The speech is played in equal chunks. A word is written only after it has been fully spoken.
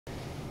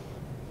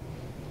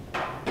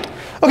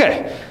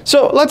Okay,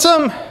 so let's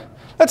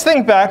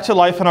think back to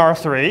life in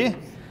R3.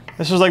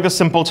 This was like the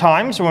simple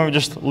times when we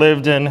just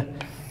lived in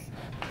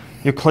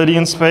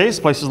Euclidean space,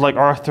 places like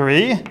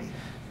R3.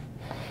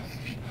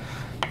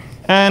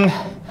 And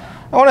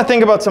I want to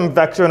think about some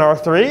vector in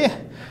R3.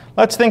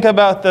 Let's think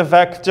about the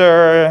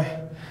vector,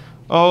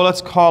 oh,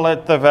 let's call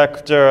it the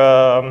vector,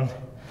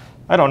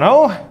 I don't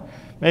know,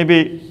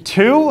 maybe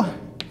 2,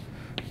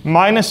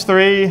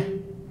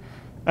 -3,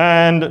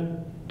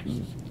 and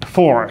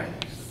 4.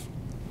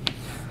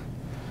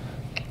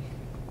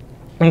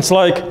 And it's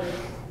like,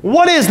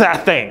 what is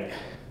that thing,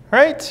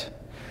 right?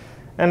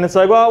 And it's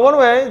like, well, one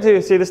way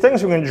to see this thing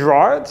is we can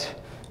draw it.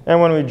 And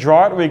when we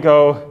draw it, we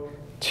go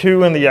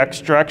 2 in the x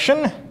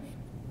direction,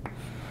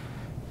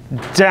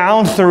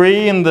 down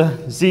 3 in the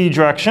z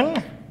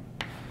direction,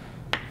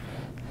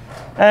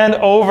 and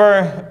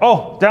over,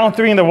 oh, down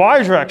 3 in the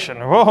y direction.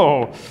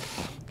 Whoa,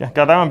 got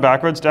that one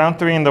backwards. Down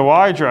 3 in the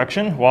y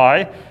direction,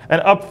 y,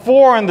 and up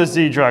 4 in the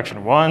z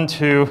direction. 1,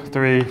 2,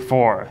 3,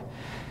 4.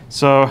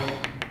 So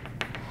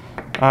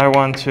I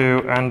want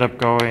to end up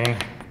going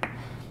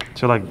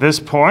to like this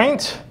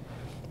point,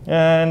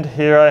 and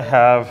here I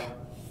have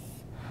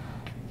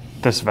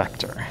this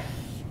vector.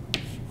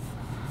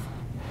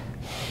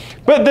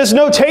 But this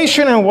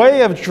notation and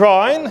way of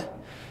drawing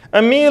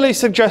immediately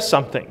suggests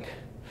something.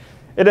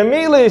 It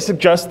immediately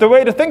suggests the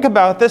way to think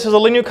about this is a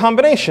linear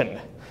combination.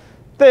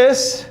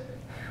 This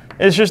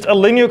is just a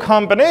linear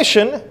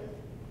combination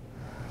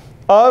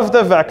of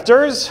the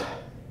vectors,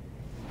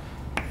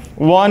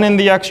 1 in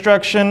the x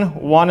direction,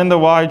 1 in the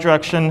y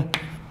direction,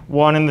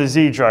 1 in the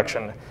z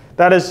direction.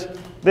 That is,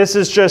 this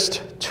is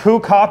just 2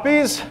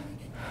 copies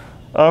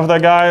of the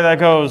guy that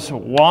goes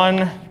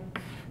 1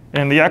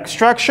 in the x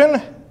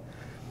direction,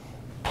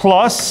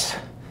 plus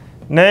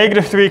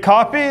 -3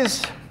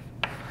 copies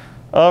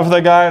of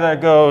the guy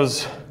that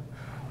goes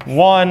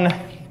 1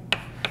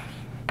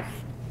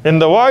 in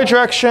the y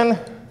direction,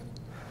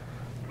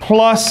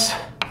 plus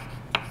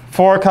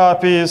 4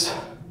 copies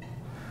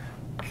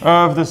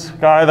of this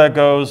guy that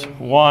goes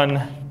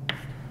 1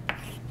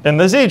 in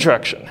the z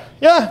direction.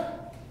 Yeah?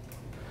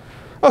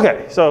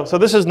 Okay, so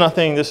this is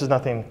nothing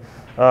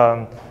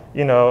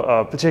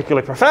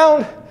particularly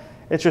profound.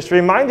 It's just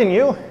reminding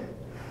you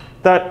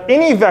that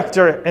any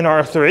vector in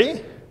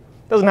R3,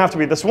 doesn't have to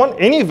be this one,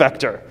 any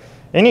vector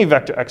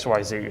x,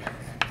 y, z,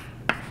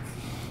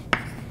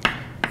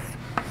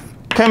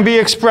 can be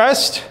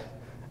expressed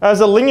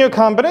as a linear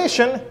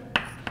combination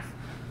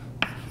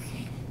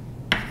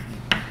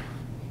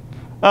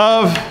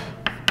of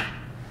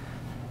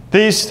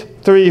these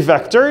 3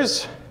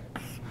 vectors,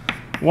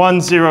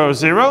 1, 0,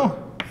 0,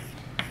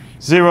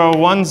 0,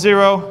 1,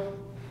 0,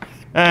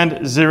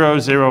 and 0,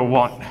 0,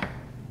 1.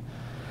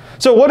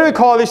 So what do we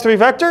call these 3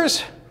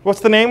 vectors? What's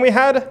the name we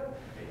had?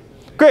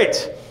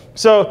 Great.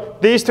 So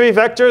these 3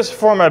 vectors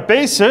form a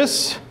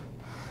basis.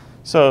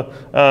 So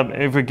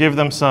if we give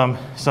them some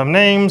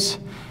names,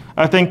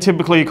 I think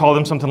typically you call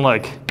them something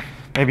like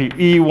maybe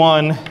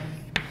E1,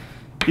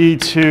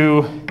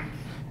 E2,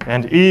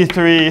 and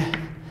E3.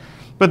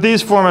 But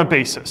these form a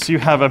basis. You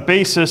have a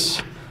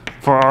basis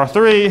for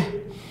R3,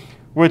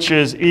 which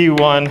is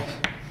E1,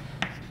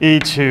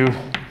 E2,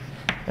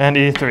 and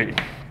E3.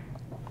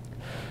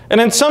 And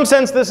in some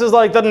sense, this is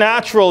like the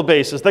natural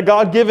basis, the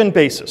God-given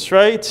basis,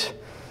 right?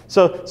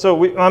 So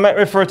I might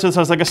refer to this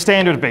as like a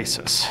standard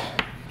basis.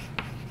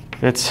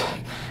 It's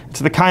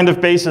the kind of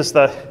basis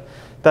that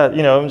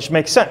just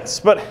makes sense.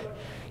 But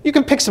you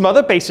can pick some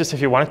other basis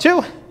if you wanted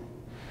to.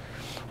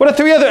 What are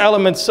 3 other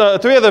elements,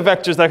 3 other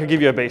vectors that could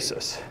give you a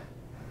basis?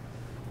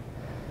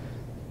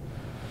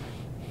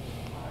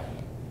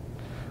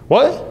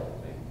 What?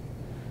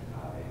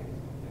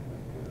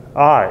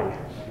 I.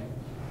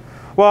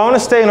 Well, I want to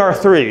stay in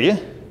R3,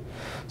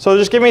 so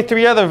just give me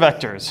 3 other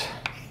vectors.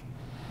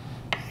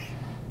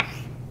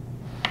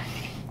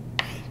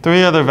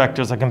 3 other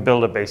vectors I can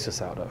build a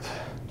basis out of.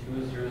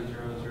 2, 0,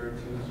 0, 0,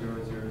 2,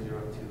 0, 0,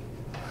 0,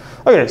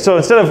 2. Okay, so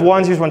instead of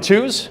 1s, use 1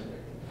 2s.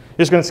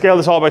 You're just going to scale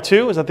this all by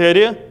 2, is that the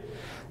idea?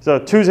 So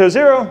 2, 0,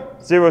 0,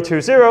 0,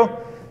 2, 0,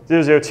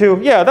 0, 0, 2.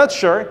 Yeah, that's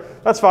sure.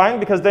 That's fine,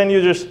 because then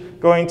you're just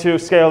going to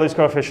scale these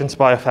coefficients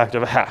by a factor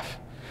of 1/2.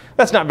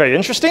 That's not very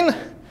interesting.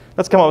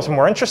 Let's come up with some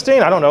more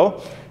interesting. I don't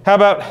know. How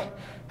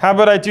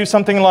about I do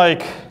something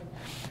like,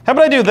 how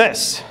about I do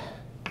this?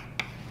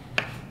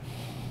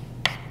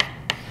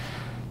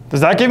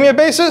 Does that give me a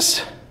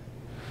basis?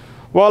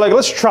 Well,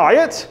 let's try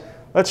it.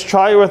 Let's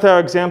try it with our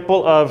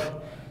example of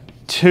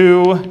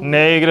 2,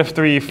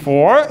 -3,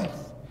 4.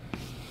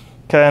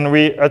 Can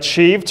we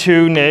achieve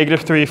 2,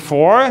 -3,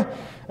 4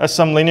 as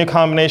some linear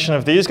combination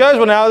of these guys?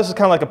 Well, now this is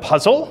kind of like a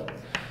puzzle,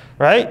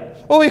 right?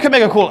 Well, we could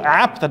make a cool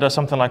app that does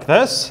something like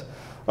this.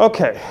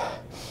 Okay,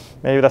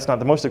 maybe that's not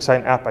the most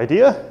exciting app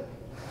idea,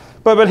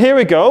 but here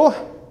we go.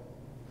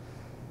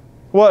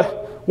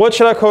 What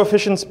should our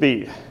coefficients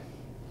be?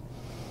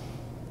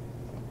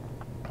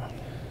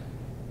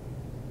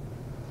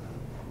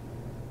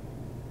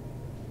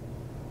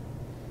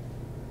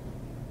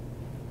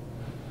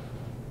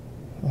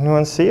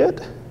 Anyone see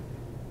it?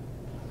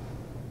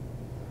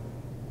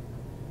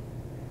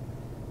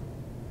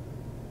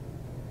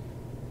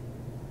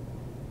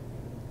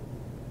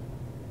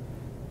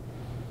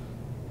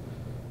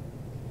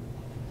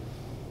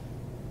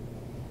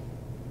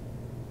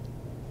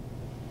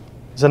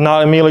 Is it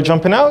not immediately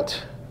jumping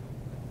out?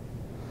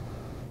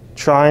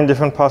 Trying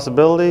different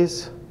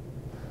possibilities.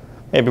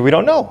 Maybe we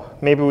don't know.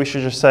 Maybe we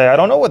should just say, I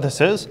don't know what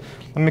this is.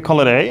 Let me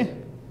call it A.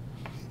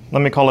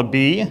 Let me call it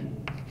B.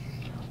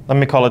 Let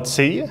me call it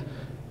C.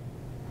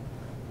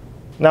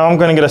 Now I'm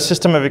going to get a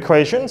system of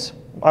equations.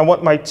 I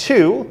want my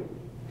 2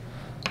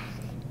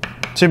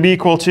 to be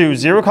equal to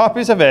 0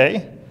 copies of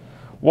A,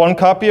 1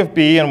 copy of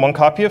B, and 1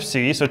 copy of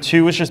C. So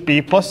 2 is just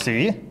B plus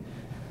C.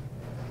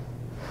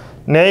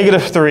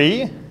 Negative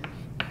 3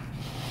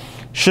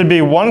 should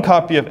be 1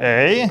 copy of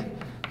A.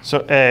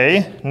 So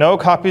A, no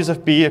copies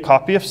of B, a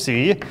copy of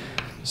C.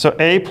 So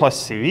A plus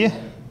C.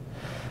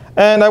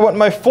 And I want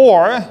my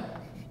 4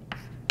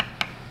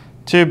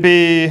 to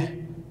be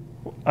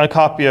a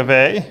copy of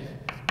A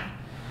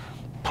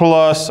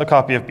plus a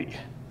copy of B.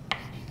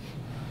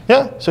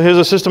 Yeah, so here's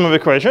a system of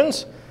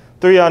equations.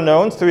 3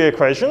 unknowns, 3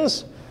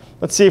 equations.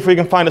 Let's see if we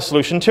can find a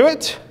solution to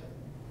it.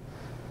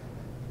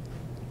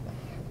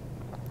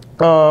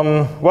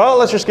 Well,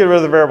 let's just get rid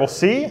of the variable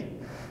C.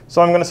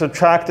 So I'm going to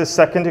subtract the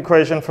second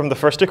equation from the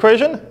first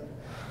equation.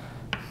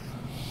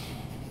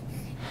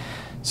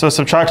 So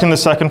subtracting the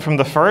second from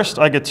the first,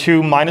 I get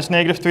 2 minus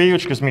negative 3,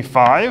 which gives me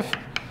 5.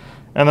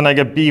 And then I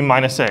get B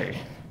minus A.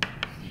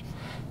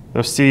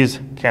 Those C's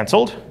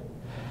canceled.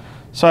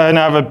 So I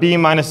now have a B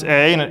minus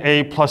A and an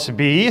A plus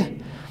B.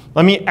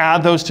 Let me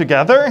add those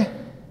together.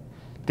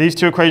 These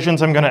 2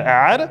 equations I'm going to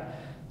add.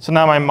 So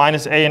now my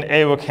minus A and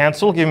A will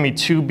cancel, giving me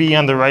 2B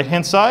on the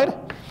right-hand side.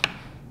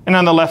 And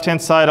on the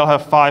left-hand side, I'll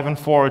have 5 and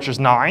 4, which is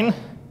 9.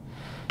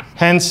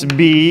 Hence,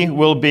 B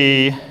will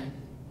be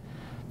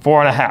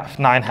 4 1/2,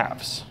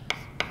 9/2.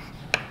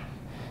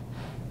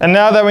 And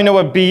now that we know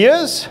what B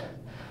is,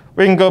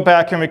 we can go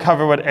back and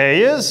recover what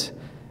A is.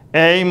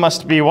 A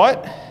must be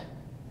what?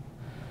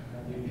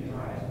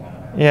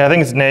 Yeah, I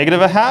think it's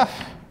negative 1/2.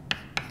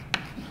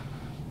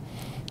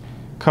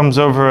 Comes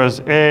over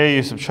as A,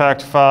 you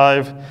subtract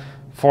 5.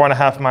 4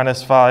 1/2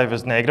 minus 5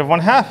 is negative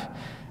 1/2.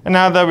 And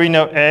now that we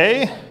know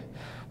A,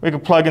 we can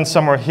plug in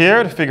somewhere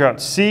here to figure out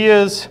C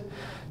is.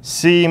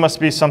 C must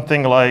be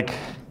something like,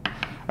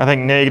 I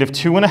think, negative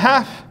 2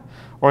 1/2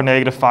 or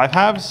negative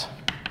 5/2.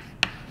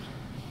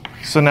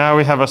 So now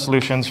we have our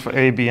solutions for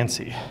A, B, and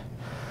C.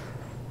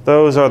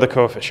 Those are the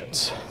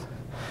coefficients.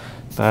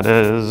 That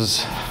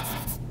is,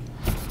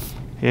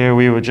 here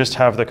we would just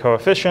have the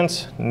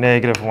coefficients,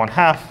 negative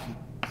 1/2,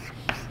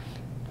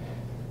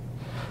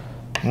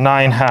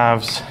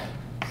 9/2,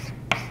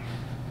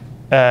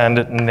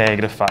 and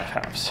negative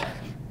 5/2.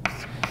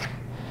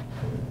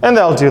 And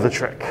that'll do the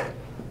trick.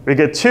 We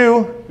get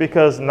 2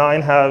 because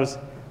 9/2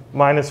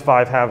 minus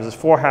 5/2 is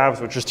 4/2,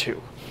 which is 2.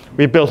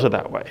 We built it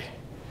that way.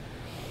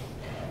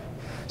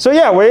 So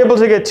yeah, we're able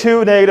to get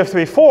 2, negative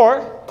 3,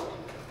 4.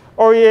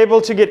 Are we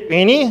able to get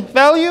any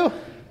value?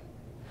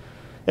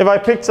 If I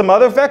picked some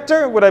other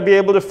vector, would I be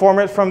able to form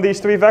it from these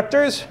 3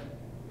 vectors?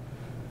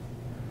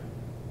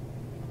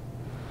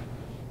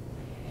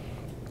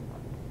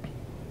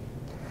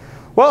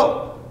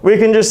 Well, we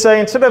can just say,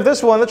 instead of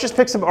this one, let's just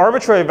pick some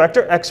arbitrary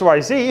vector, x, y,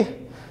 z,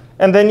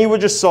 and then you would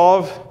just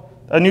solve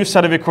a new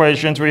set of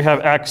equations where you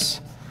have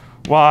x,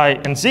 y,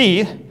 and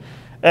z,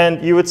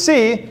 and you would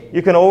see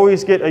you can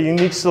always get a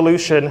unique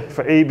solution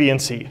for A, B,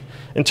 and C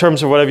in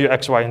terms of whatever your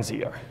x, y, and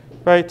z are,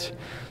 right?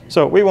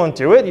 So we won't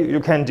do it. You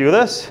can do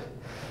this,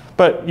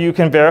 but you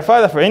can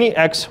verify that for any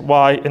x,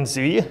 y, and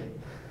z,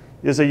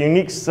 there's a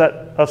unique set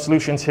of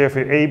solutions here for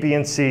your A, B,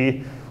 and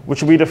C,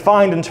 which will be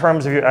defined in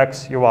terms of your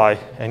x, your y,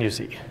 and your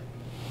z.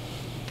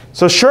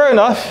 So sure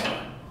enough,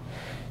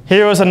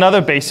 here is another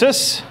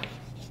basis.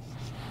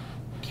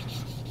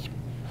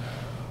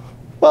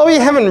 Well, we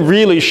haven't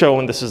really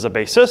shown this is a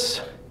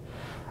basis.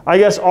 I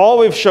guess all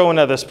we've shown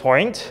at this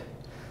point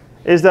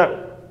is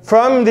that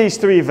from these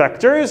 3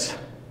 vectors,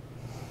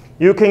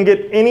 you can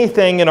get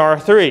anything in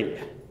R3.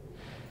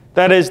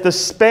 That is, the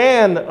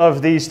span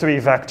of these 3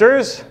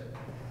 vectors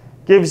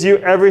gives you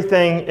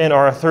everything in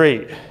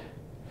R3.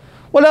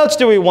 What else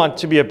do we want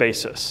to be a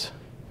basis?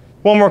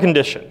 One more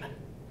condition.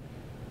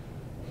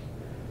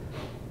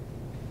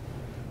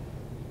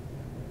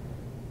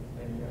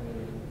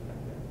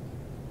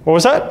 What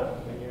was that?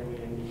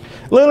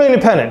 Linearly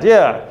independent,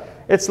 yeah.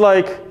 It's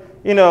like,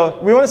 you know,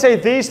 we want to say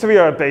these 3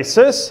 are a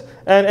basis,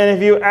 and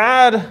if you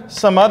add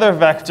some other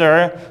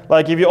vector,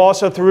 like if you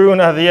also threw in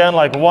at the end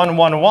like 1,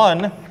 1,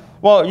 1,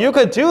 well, you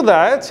could do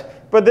that,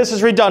 but this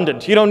is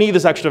redundant. You don't need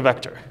this extra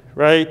vector,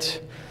 right?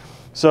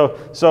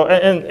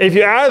 And if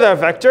you add that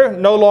vector,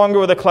 no longer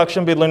will the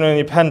collection be linearly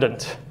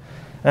independent.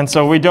 And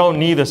so we don't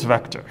need this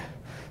vector.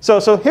 So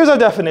here's our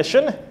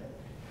definition.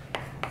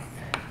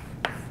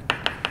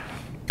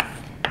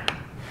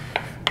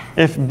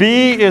 If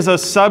B is a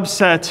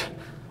subset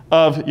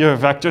of your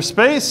vector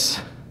space,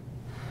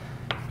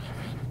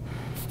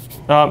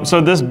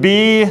 so this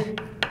B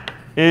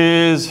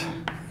is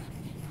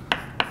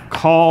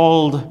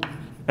called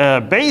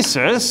a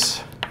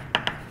basis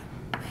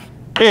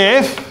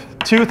if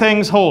 2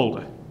 things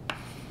hold.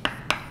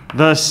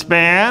 The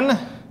span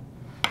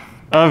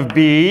of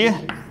B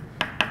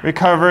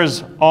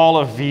recovers all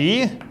of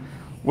V,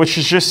 which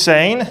is just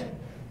saying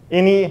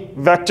any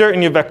vector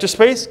in your vector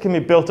space can be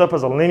built up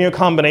as a linear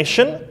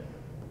combination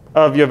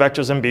of your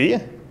vectors in B.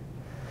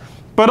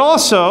 But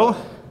also,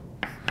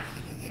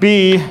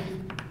 B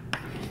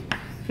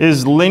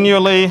is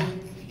linearly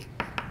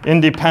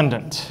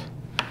independent.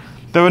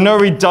 There are no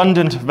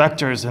redundant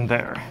vectors in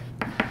there.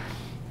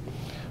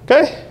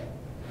 Okay?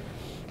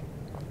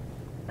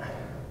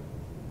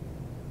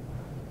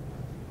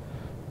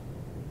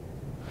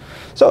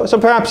 So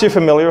perhaps you're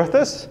familiar with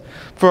this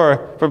for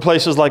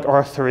places like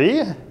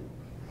R3.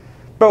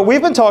 But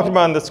we've been talking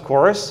about in this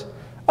course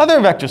other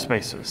vector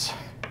spaces.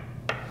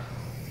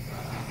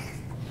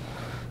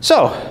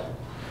 So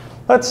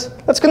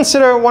let's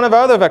consider one of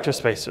our other vector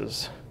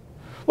spaces.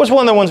 What's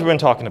one of the ones we've been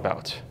talking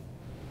about?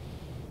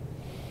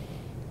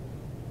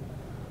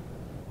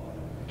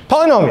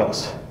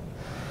 Polynomials.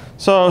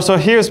 So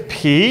here's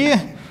P,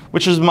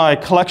 which is my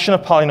collection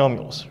of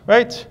polynomials,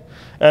 right?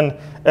 And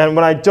when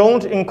I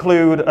don't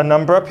include a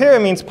number up here,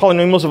 it means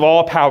polynomials of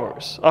all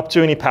powers, up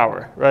to any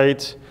power,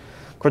 right?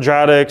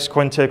 Quadratics,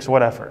 quintics,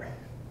 whatever.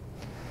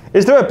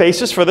 Is there a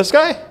basis for this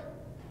guy?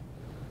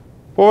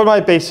 What would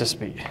my basis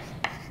be?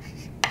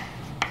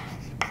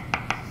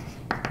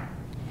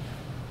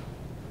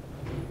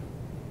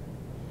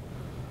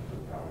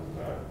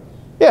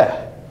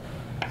 Yeah.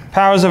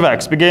 Powers of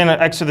x. Begin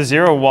at x to the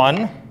 0,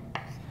 1,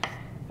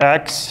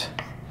 x,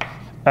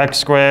 x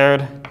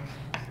squared,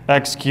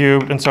 x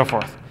cubed, and so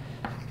forth.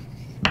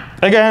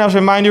 Again, I'll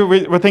remind you,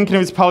 we're thinking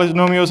of these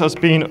polynomials as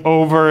being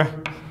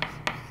over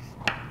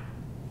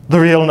the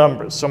real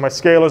numbers. So my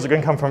scalars are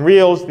going to come from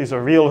reals. These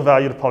are real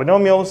valued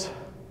polynomials.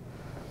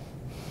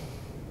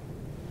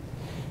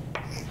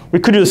 We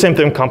could do the same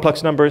thing with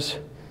complex numbers.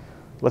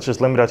 Let's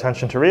just limit our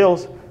attention to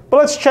reals. But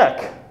let's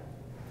check.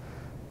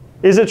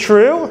 Is it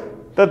true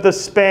that the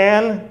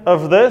span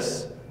of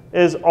this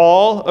is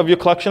all of your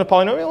collection of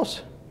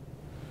polynomials?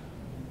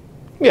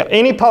 Yeah,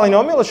 any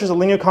polynomial is just a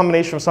linear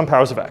combination of some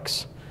powers of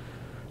x.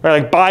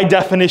 Right, like by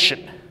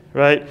definition,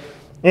 right?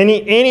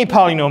 Any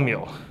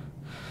polynomial.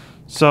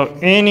 So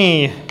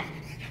any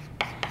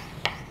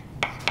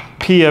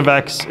p of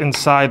x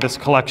inside this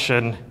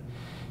collection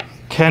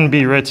can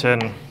be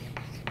written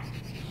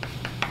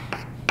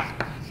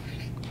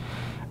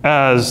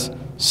as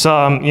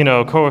some,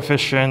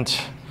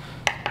 coefficient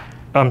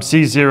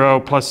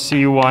c0 plus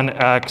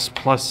c1x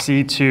plus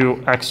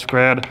c2x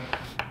squared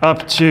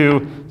up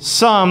to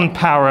some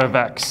power of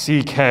x,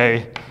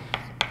 ck,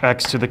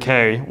 x to the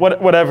k,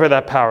 whatever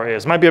that power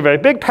is. Might be a very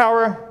big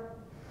power,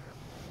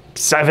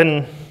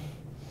 7,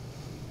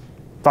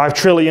 5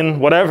 trillion,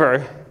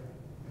 whatever.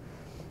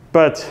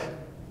 But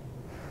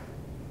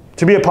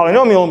to be a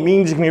polynomial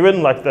means it can be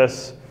written like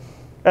this.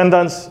 And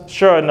then,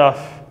 sure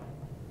enough,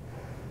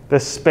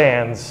 this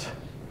spans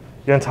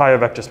your entire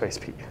vector space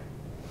P.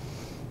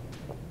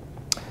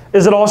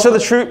 Is it also the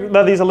truth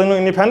that these are linearly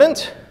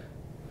independent?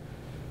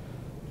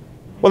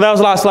 Well, that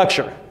was last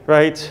lecture,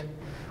 right?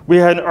 We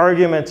had an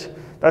argument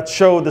that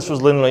showed this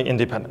was linearly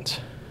independent.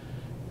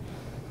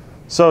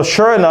 So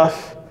sure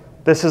enough,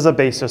 this is a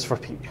basis for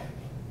P.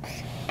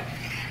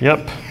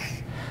 Yep.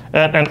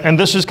 And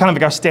this is kind of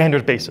like our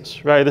standard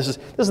basis, right? This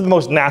is the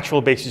most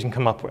natural basis you can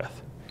come up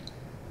with.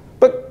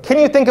 But can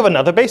you think of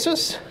another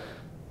basis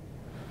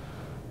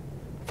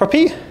for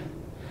P?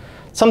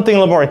 Something a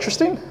little more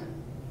interesting?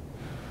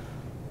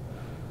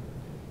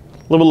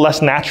 A little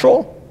less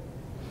natural?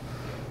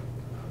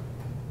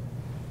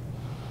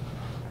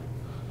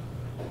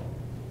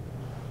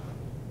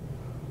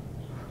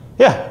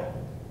 Yeah?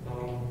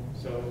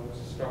 So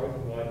start with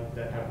one,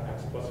 then have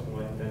x plus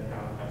 1, then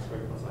have x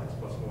squared plus x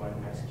plus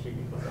 1, x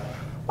cubed plus x.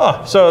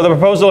 Oh, so the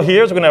proposal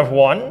here is we're going to have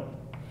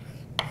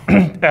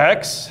 1,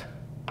 x.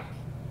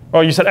 Oh,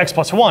 you said x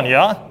plus 1,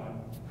 yeah?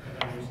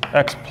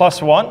 X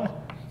plus 1.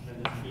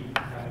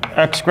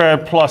 X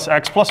squared plus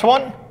x plus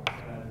 1.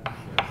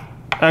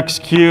 X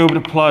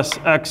cubed plus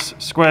x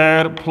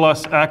squared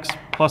plus x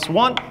plus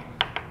 1.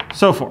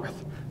 So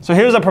forth. So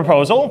here's a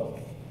proposal.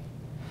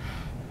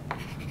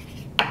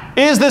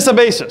 Is this a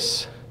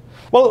basis?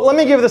 Well, let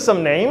me give this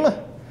some name.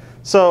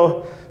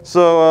 So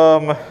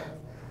I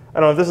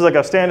don't know if this is like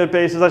a standard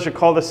basis. I should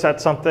call this set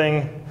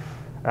something.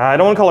 I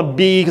don't want to call it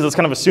B because it's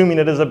kind of assuming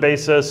it is a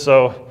basis.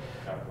 So,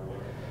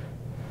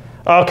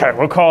 okay,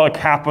 we'll call it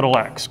capital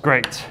X.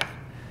 Great.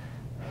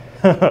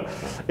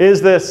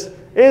 Is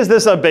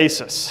this a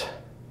basis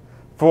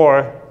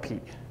for P?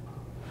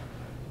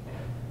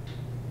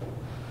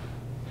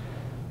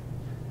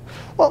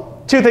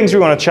 Well, two things we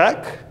want to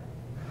check.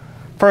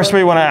 First,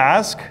 we want to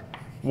ask,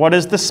 what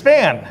is the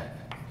span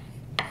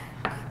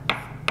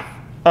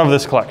of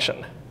this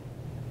collection?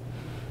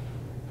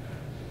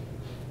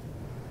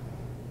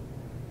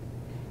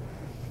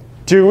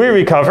 Do we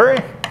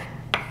recover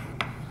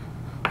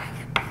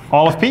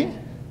all of P?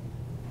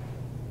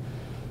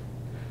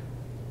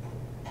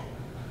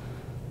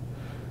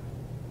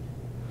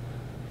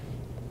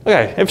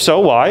 Okay, if so,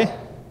 why?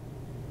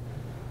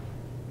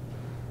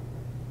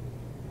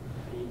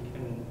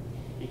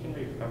 He can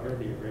recover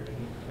the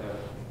origin of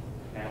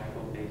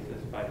natural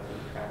basis by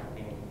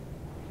subtracting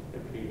the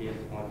previous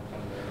one from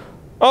the...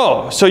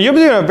 Oh, so you're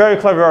doing a very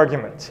clever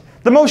argument.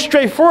 The most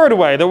straightforward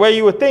way, the way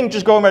you would think,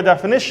 just going by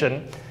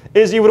definition,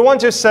 is you would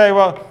want to say,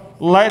 well,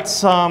 let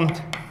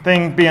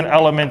something be an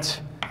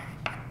element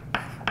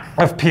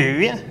of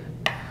P.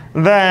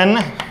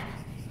 Then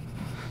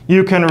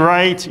you can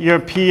write your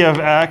P of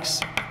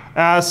x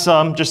as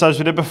some, just as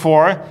we did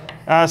before,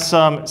 as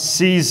some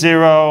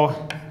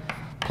C0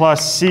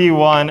 plus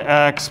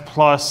C1x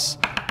plus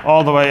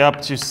all the way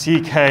up to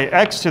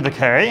ckx to the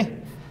k.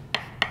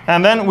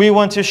 And then we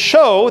want to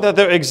show that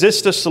there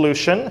exists a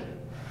solution.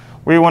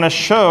 We want to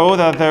show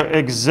that there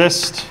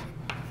exists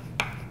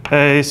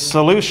a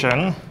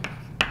solution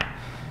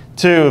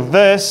to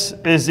this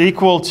is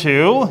equal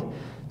to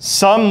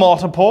some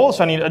multiple.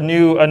 So I need a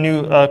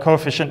new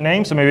coefficient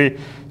name. So maybe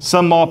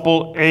some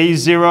multiple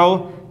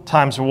a0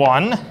 times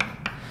 1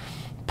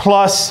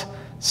 plus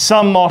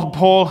some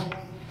multiple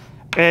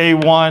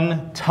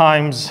a1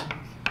 times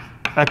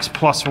x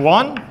plus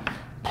 1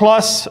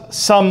 plus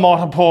some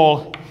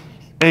multiple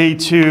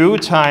a2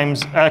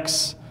 times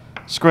x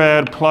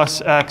squared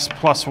plus x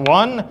plus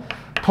 1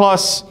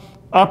 plus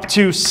up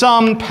to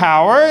some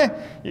power.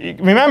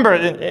 Remember,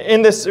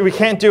 in this, we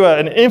can't do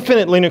an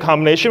infinite linear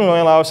combination. We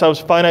only allow ourselves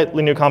finite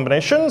linear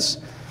combinations.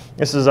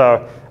 This is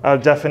our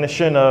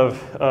definition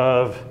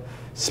of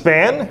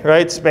span,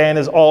 right? Span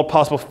is all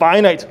possible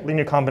finite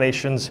linear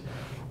combinations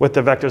with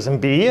the vectors in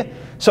B.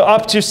 So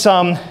up to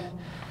some,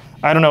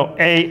 I don't know,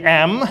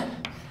 am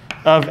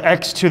of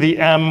x to the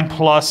m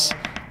plus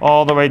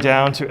all the way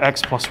down to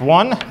x plus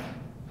 1.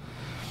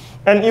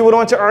 And you would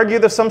want to argue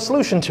there's some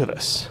solution to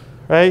this,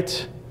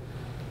 right?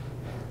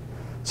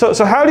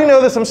 So how do you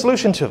know there's some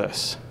solution to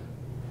this?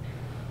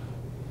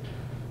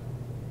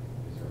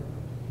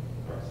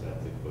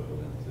 That's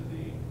equivalent to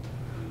the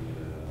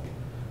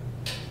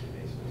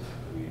basis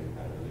we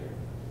had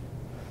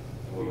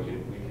earlier.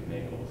 We could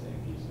make all the same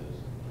pieces.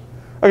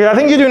 Okay, I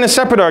think you're doing a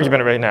separate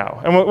argument right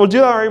now. And we'll do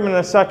that argument in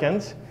a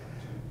second.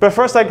 But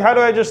first, like, how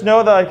do I just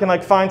know that I can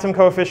like find some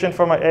coefficient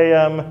for my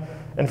am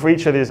and for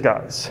each of these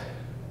guys?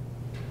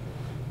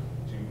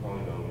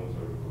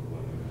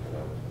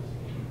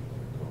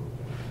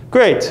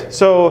 Great.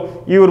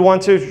 So you would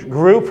want to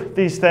group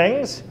these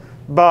things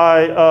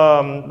by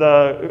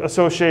the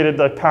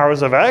associated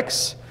powers of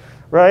x,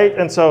 right?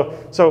 And so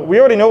we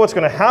already know what's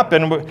going to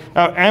happen.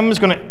 Our m is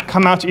going to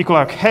come out to equal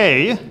our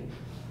k,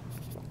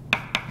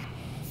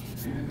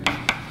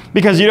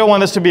 because you don't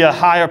want this to be a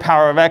higher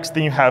power of x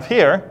than you have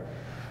here,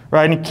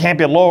 right? And it can't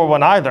be a lower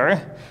one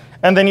either.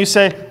 And then you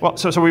say, well,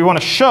 so we want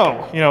to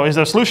show, is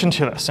there a solution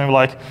to this? And we're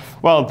like,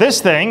 well, this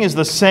thing is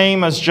the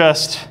same as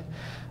just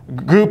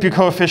group your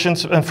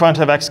coefficients in front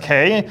of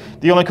xk.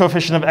 The only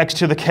coefficient of x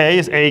to the k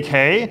is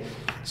ak.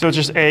 So it's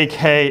just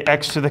ak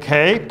x to the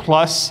k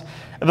plus,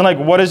 and then like,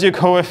 what is your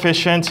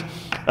coefficient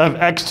of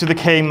x to the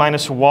k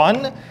minus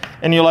 1?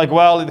 And you're like,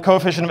 well, the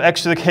coefficient of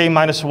x to the k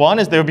minus 1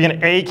 is there would be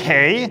an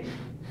ak,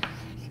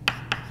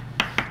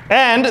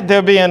 and there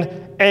would be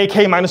an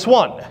ak minus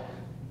 1.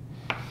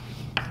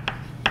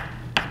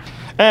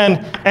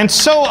 And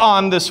so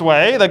on this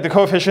way, like the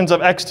coefficients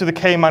of x to the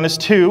k minus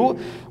 2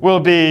 will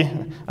be,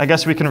 I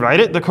guess we can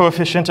write it, the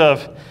coefficient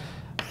of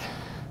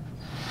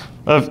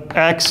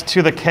x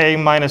to the k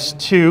minus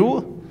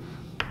 2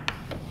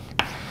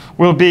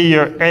 will be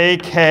your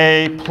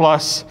ak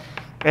plus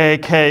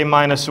ak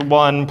minus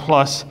 1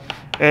 plus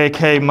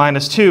ak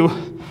minus 2,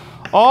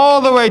 all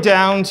the way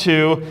down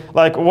to,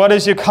 like, what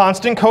is your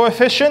constant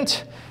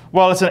coefficient?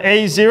 Well, it's an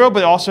a0,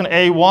 but also an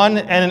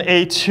a1 and an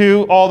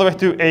a2, all the way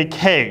through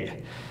ak.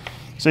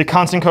 So your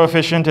constant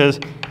coefficient is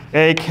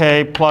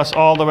ak plus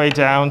all the way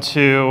down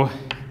to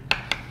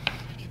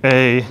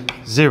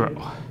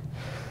a0.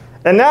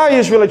 And now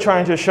he's really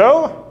trying to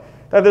show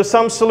that there's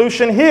some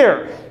solution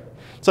here.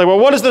 It's like, well,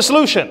 what is the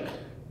solution?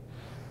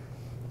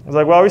 It's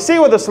like, well, we see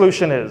what the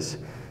solution is.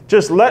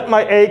 Just let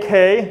my ak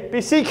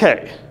be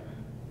ck.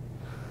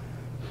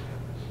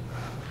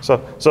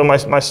 So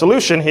my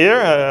solution here,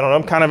 I don't know,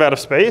 I'm kind of out of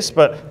space,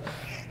 but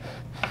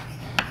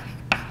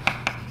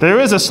there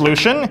is a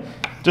solution.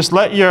 Just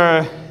let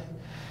your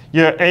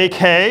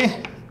ak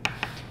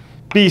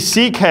be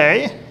ck,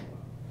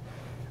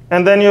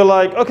 and then you're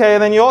like, okay,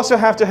 and then you also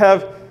have to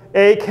have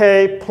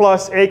ak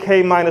plus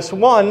ak minus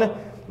 1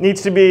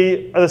 needs to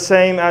be the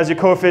same as your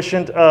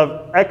coefficient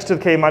of x to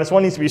the k minus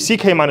 1 needs to be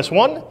ck minus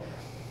 1.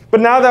 But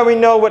now that we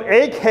know what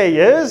ak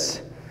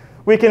is,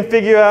 we can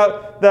figure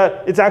out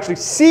that it's actually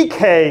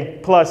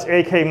ck plus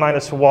ak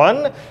minus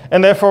 1,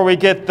 and therefore we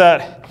get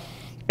that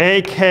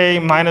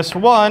ak minus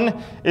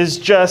 1 is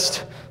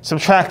just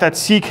subtract that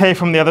ck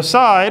from the other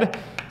side,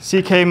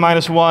 ck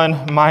minus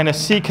 1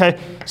 minus ck,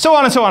 so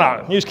on and so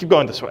on. You just keep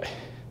going this way.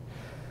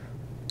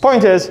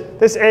 Point is,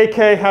 this ak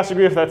has to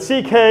agree with that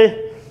ck.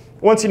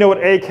 Once you know what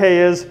ak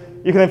is,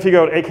 you can then figure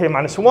out what ak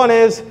minus 1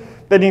 is,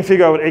 then you can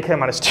figure out what ak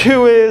minus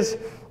 2 is,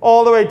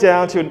 all the way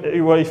down to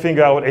what you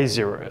figure out what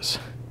a0 is.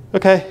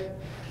 Okay?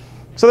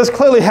 So this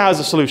clearly has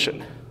a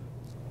solution.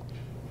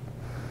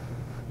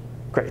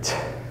 Great.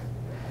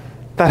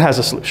 That has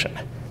a solution.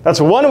 That's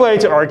one way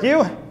to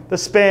argue. The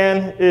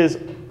span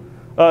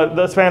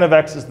of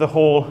x is the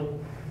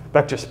whole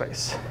vector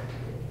space.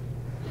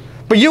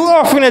 But you're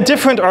offering a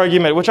different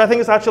argument, which I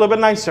think is actually a little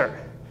bit nicer.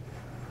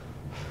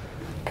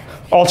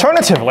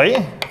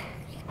 Alternatively,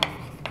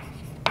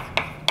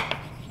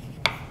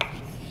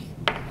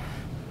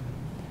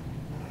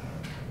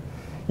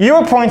 you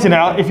were pointing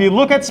out, if you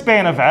look at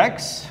span of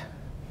X,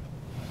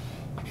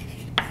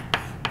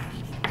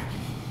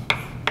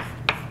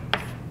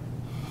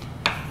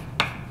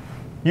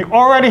 you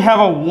already have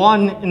a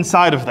 1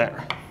 inside of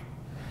there.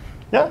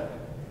 Yeah?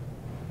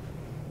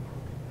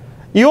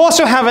 You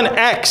also have an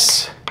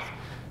X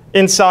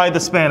inside the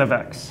span of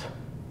X.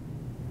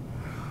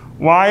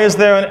 Why is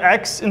there an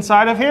X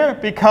inside of here?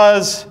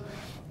 Because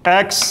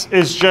X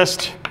is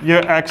just your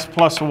X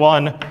plus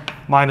 1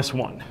 minus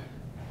 1.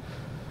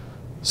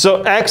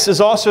 So X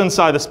is also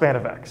inside the span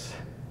of X.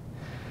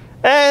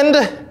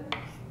 And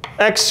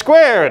X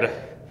squared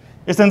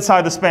is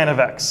inside the span of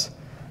X.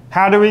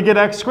 How do we get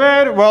X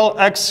squared? Well,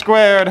 X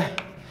squared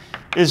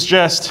is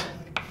just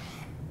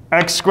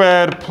X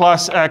squared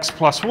plus X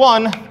plus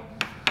 1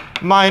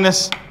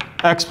 minus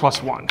X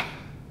plus 1.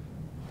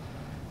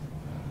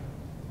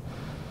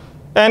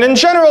 And in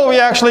general, we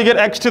actually get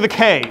X to the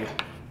K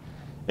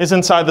is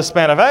inside the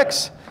span of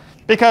X,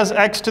 because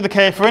X to the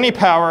K for any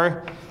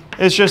power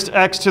is just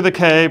X to the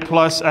K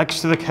plus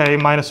X to the K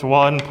minus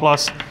 1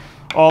 plus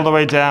all the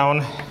way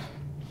down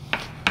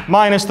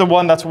minus the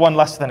 1 that's 1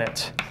 less than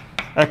it.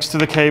 X to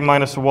the K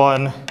minus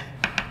 1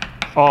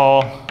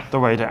 all the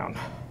way down.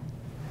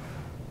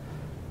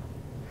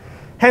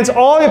 Hence,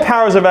 all your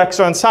powers of X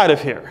are inside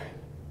of here.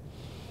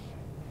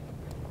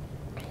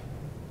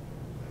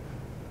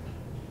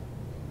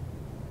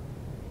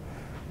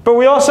 But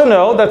we also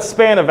know that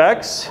span of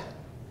X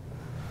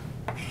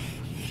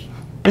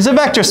is a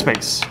vector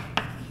space.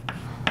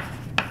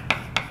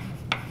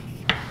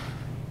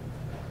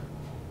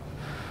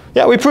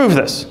 Yeah, we proved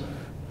this,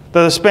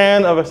 that the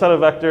span of a set of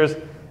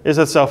vectors is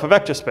itself a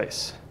vector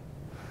space.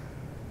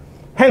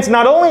 Hence,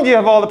 not only do you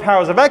have all the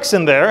powers of X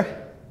in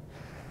there,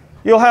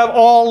 you'll have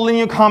all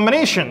linear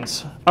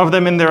combinations of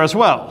them in there as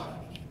well.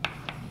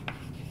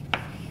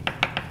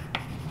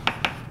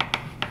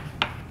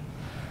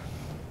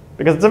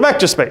 Because it's a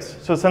vector space.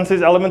 So since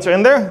these elements are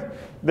in there,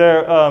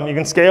 you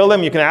can scale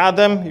them, you can add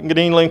them, you can get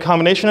any linear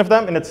combination of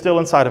them, and it's still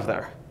inside of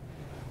there.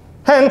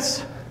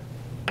 Hence,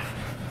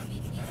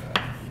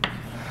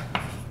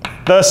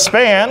 the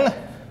span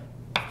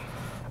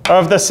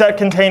of the set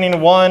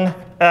containing 1,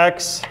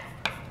 x,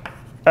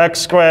 x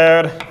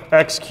squared,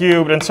 x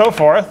cubed, and so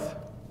forth,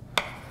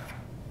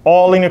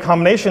 all linear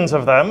combinations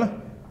of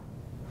them,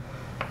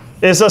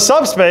 is a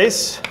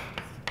subspace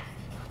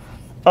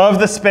of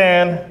the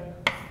span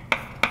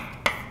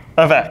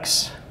of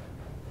X.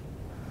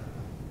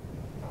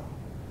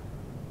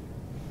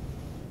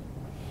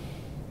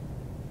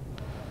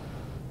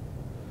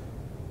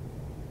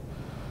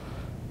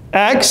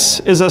 X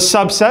is a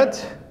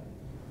subset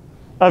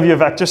of your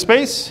vector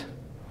space.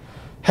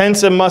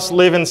 Hence, it must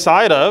live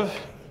inside of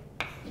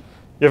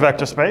your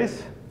vector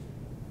space.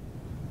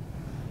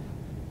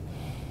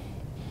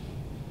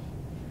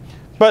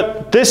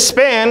 But this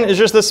span is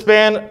just the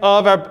span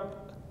of our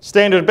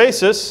standard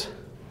basis,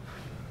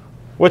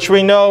 which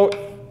we know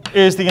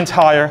is the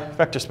entire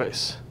vector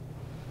space.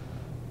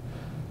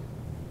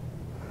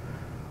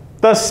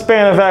 The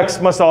span of X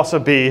must also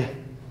be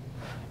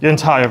the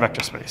entire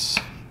vector space.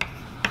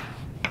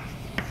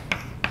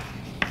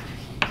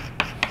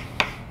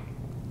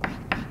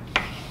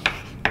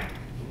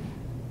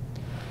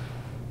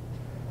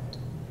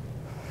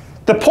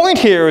 The point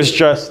here is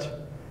just,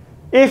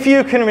 if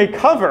you can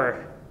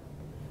recover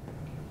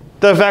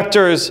the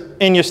vectors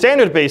in your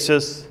standard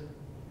basis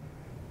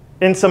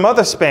in some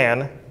other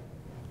span,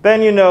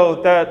 then you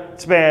know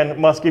that span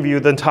must give you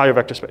the entire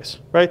vector space,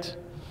 right?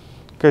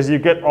 Because you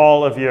get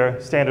all of your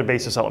standard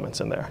basis elements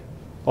in there,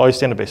 all your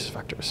standard basis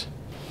vectors.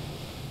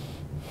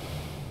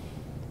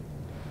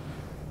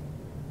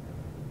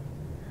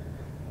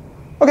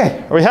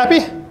 Okay, are we happy?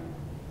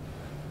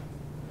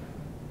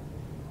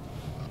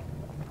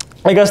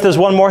 I guess there's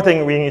one more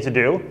thing we need to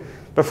do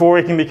before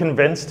we can be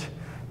convinced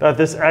that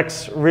this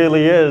X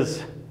really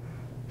is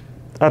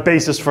a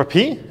basis for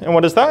P. And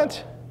what is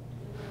that?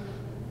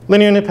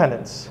 Linear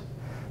independence.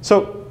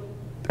 So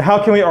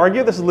how can we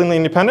argue this is linearly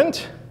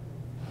independent?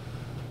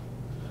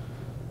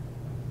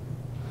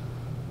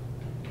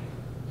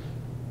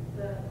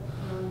 That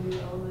new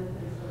element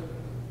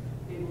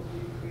is able to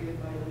be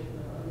created by addition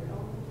of other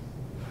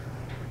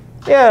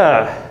elements?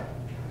 Yeah.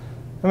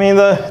 I mean,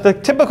 the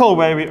typical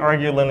way we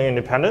argue linear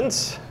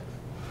independence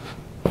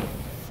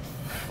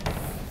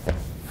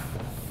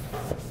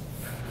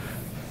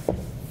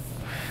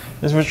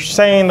is we're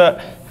saying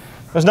that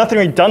there's nothing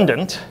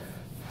redundant.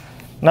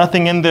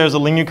 Nothing in there is a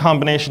linear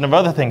combination of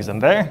other things in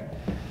there,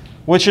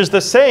 which is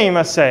the same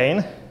as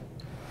saying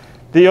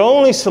the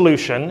only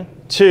solution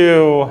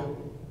to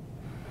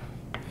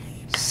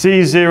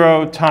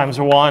C0 times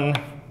 1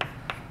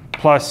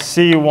 plus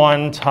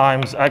C1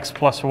 times x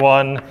plus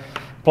 1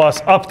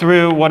 plus up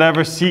through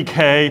whatever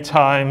ck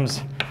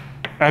times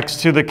x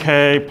to the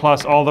k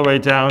plus all the way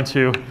down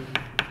to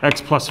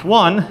x plus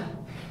 1,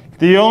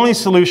 the only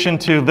solution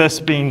to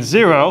this being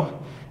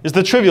 0 is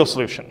the trivial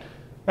solution,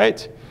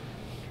 right?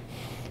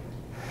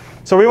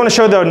 So we want to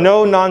show there are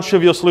no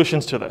non-trivial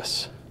solutions to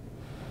this.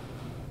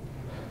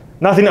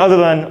 Nothing other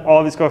than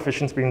all these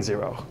coefficients being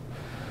 0.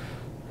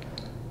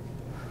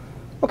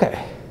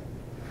 OK.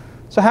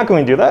 So how can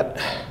we do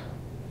that?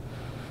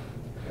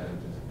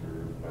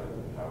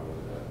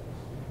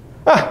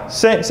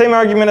 Same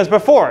argument as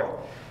before.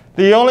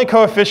 The only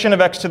coefficient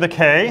of x to the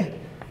k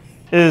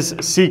is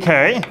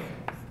ck.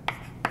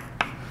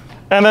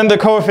 And then the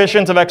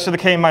coefficient of x to the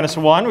k minus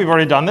 1, we've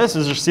already done this,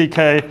 is just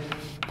ck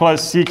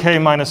plus ck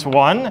minus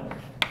 1,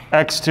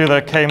 x to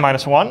the k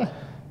minus 1.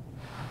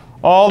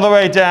 All the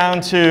way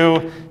down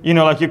to,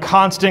 like your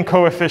constant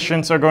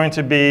coefficients are going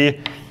to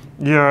be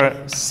your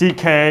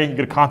ck, you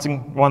get a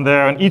constant one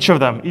there, and each of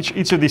them,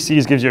 each of these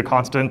c's gives you a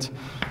constant,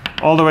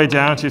 all the way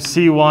down to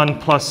c1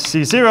 plus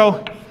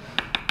c0.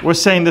 We're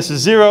saying this is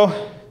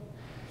 0.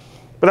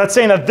 But that's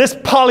saying that this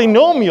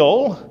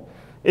polynomial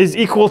is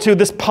equal to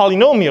this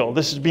polynomial,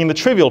 this being the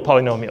trivial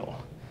polynomial,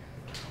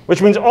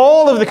 which means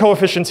all of the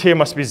coefficients here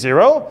must be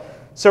 0.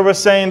 So we're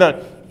saying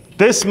that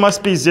this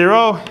must be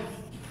 0,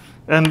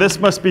 and this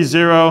must be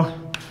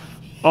 0,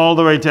 all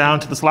the way down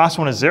to this last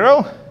one is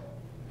 0.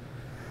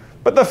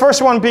 But the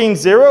first one being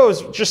 0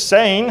 is just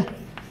saying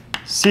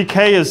ck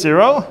is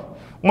 0.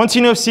 Once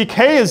you know ck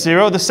is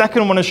 0, the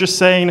second one is just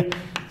saying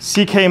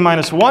ck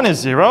minus 1 is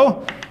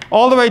 0.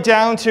 All the way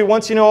down to,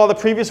 once you know all the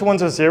previous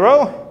ones are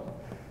 0,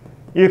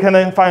 you can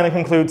then finally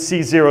conclude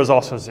C0 is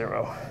also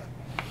 0.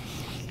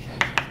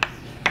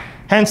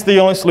 Hence, the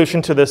only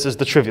solution to this is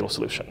the trivial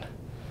solution.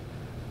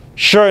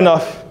 Sure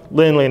enough,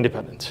 linearly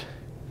independent.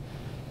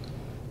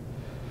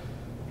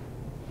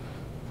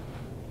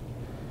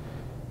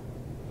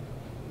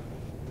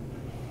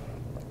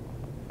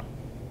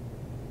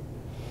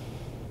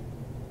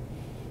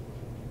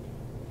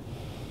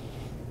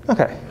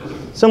 OK,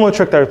 similar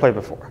trick that we played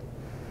before.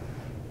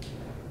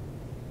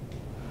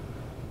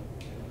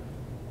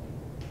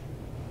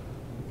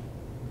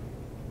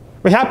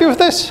 We happy with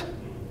this?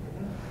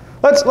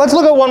 Let's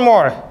look at one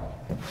more.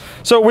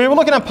 So we were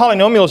looking at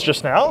polynomials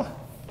just now.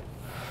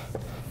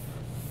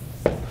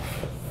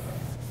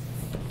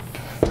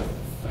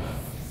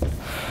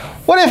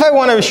 What if I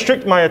want to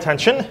restrict my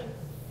attention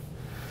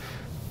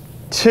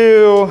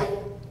to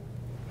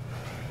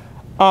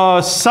a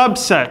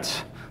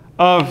subset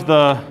of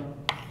the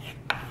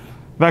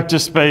vector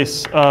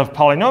space of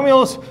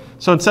polynomials?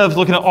 So instead of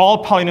looking at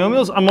all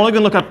polynomials, I'm only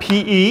going to look at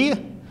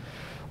PE,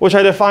 which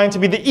I define to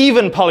be the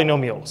even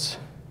polynomials.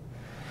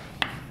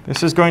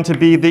 This is going to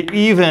be the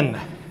even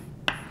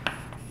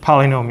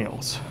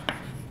polynomials.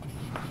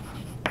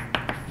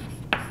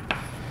 Do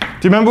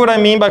you remember what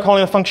I mean by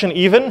calling a function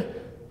even?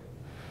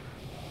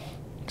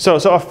 So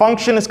a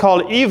function is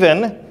called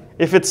even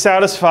if it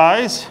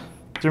satisfies, do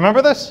you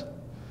remember this?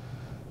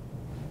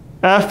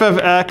 F of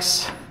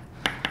x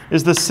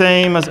is the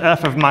same as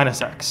f of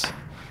minus x.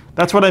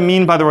 That's what I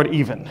mean by the word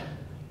even.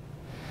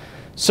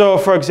 So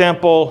for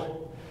example,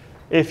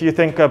 if you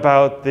think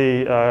about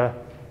the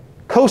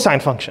cosine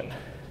function,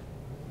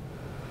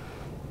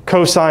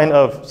 cosine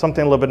of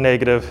something a little bit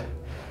negative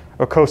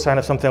or cosine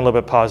of something a little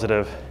bit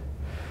positive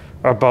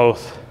are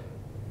both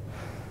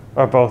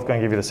going to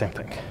give you the same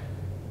thing.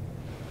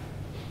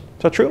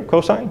 Is that true?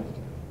 Cosine?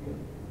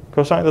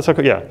 Cosine? That's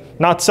okay. Yeah.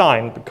 Not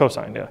sine, but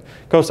cosine. Yeah.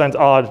 Cosine's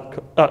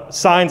odd.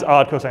 Sine's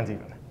odd, cosine's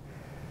even.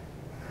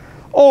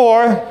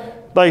 Or,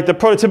 like the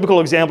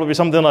prototypical example would be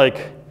something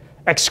like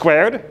x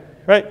squared,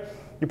 right?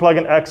 You plug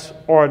in x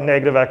or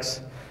negative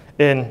x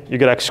in, you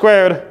get x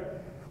squared,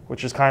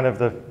 which is kind of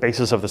the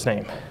basis of this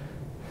name.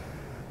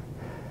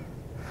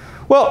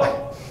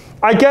 Well,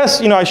 I guess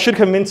I should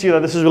convince you that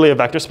this is really a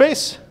vector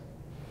space.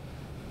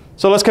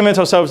 So let's convince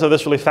ourselves of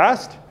this really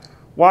fast.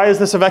 Why is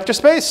this a vector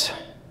space?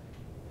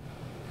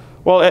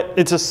 Well,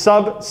 it's a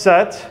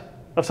subset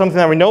of something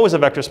that we know is a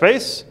vector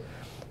space.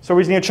 So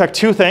we need to check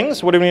two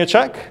things. What do we need to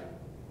check?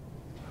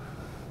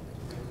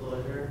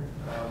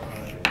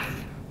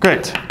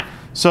 Great.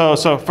 So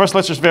first,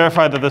 let's just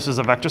verify that this is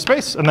a vector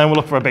space, and then we'll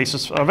look for a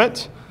basis of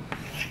it.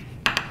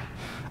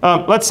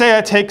 Let's say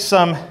I take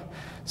some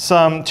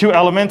two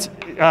elements,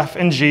 f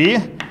and g,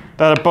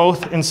 that are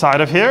both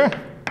inside of here.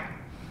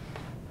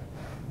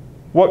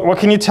 What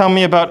can you tell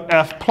me about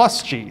f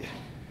plus g?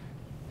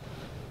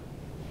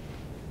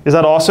 Is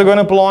that also going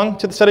to belong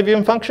to the set of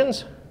even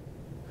functions?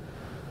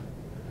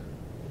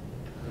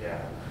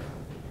 Yeah.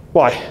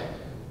 Why?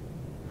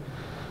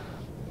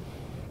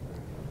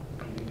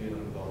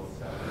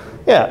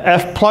 Yeah,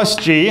 f plus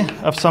g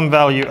of some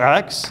value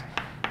x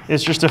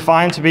is just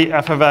defined to be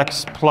f of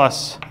x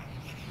plus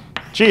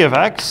g of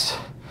x,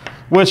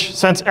 which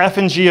since f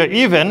and g are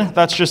even,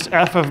 that's just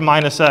f of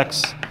minus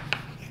x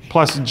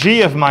plus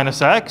g of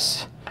minus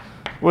x,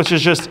 which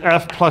is just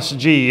f plus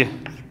g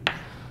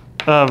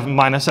of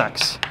minus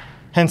x.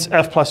 Hence,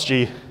 f plus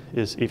g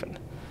is even.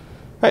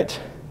 Right.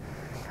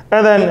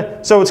 And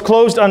then, so it's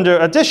closed under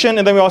addition,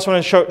 and then we also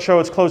want to show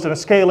it's closed under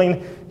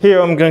scaling. Here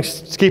I'm going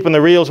to keep in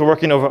the reals. We're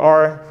working over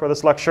R for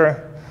this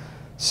lecture.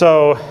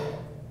 So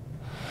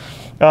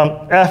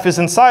F is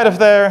inside of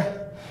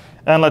there,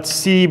 and let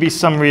C be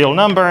some real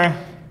number.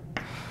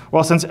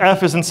 Well, since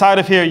F is inside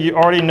of here, you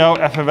already know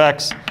f of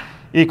x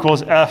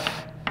equals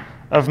f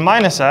of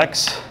minus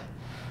x.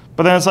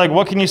 But then it's like,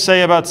 what can you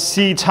say about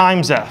C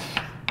times f?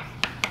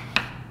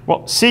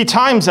 Well, C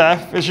times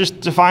f is just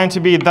defined to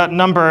be that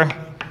number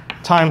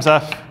times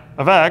f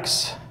of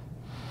x,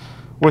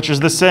 which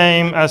is the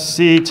same as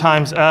C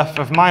times f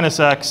of minus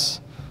x,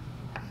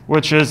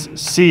 which is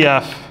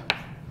CF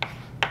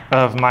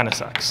of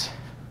minus x.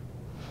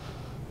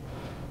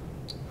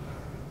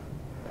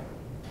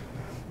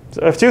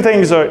 So if two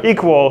things are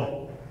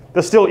equal,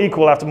 they're still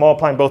equal after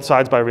multiplying both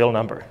sides by a real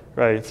number,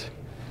 right?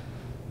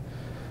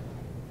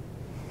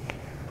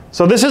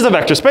 So this is a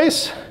vector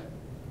space.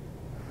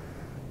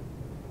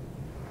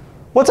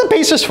 What's a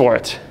basis for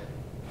it?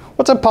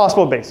 What's a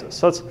possible basis?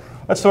 So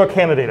let's throw a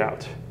candidate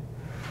out.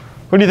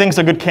 Who do you think is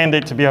a good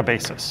candidate to be our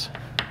basis?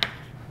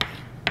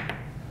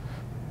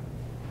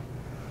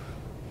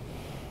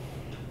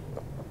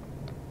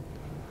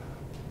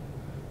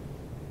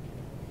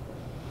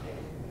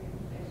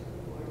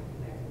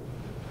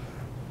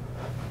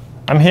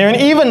 I'm hearing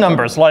even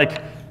numbers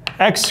like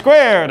x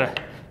squared,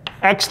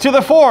 x to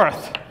the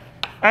fourth,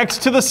 x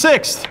to the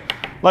sixth.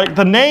 Like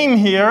the name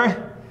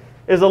here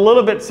is a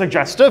little bit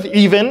suggestive,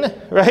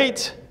 even,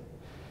 right?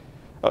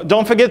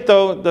 Don't forget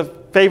though, the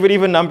favorite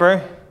even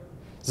number,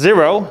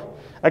 0.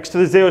 X to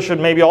the 0 should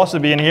maybe also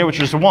be in here,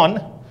 which is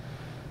 1.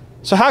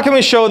 So how can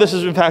we show this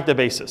is in fact a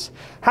basis?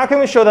 How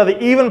can we show that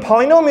the even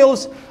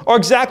polynomials are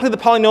exactly the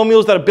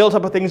polynomials that are built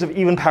up of things of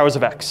even powers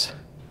of x?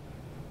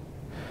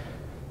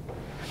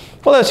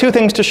 Well, there's two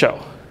things to show.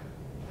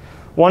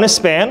 One is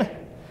span,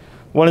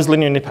 one is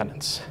linear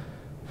independence.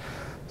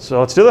 So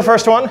let's do the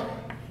first one.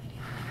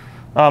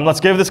 Let's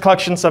give this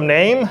collection some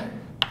name.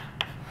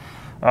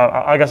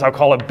 I guess I'll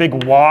call it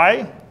big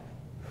Y.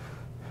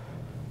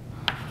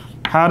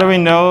 How do we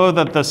know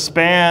that the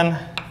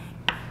span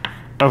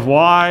of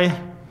Y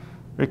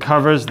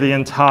recovers the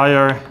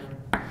entire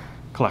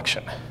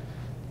collection?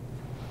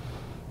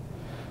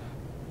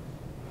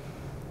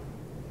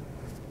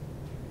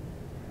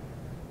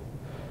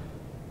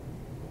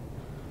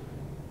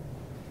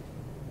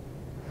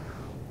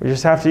 We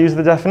just have to use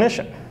the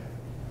definition.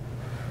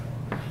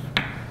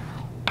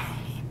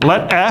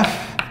 Let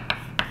f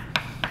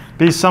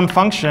be some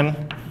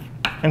function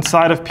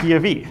inside of P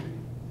of E.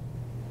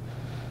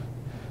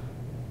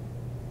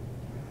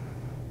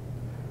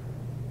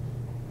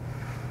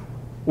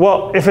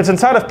 Well, if it's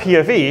inside of P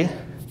of E,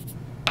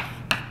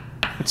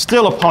 it's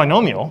still a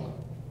polynomial.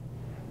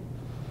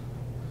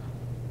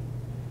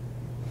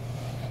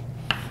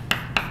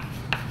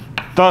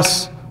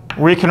 Thus,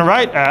 we can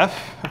write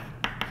f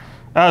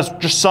as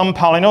just some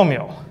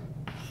polynomial.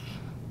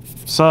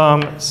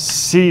 Some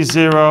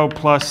c0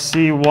 plus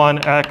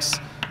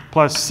c1x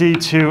plus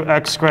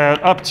c2x squared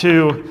up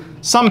to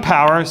some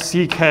power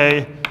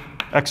ck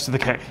x to the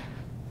k.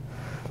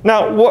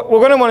 Now, what we're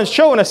going to want to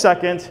show in a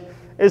second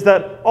is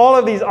that all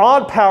of these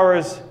odd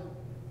powers,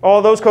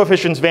 all those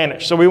coefficients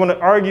vanish. So we want to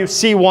argue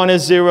c1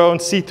 is 0 and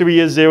c3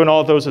 is 0 and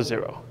all of those are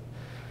 0.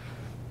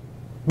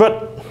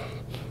 But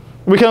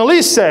we can at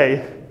least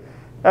say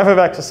f of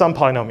x is some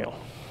polynomial.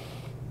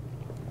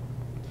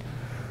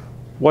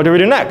 What do we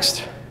do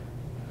next?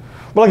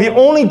 Well, like the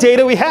only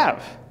data we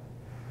have.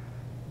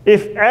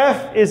 If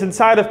f is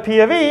inside of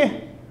P of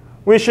E,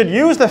 we should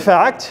use the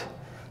fact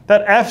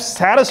that f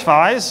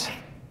satisfies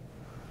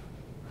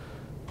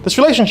this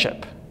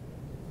relationship.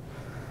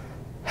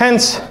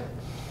 Hence,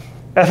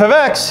 f of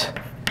x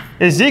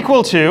is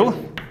equal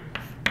to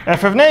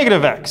f of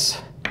negative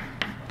x.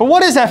 But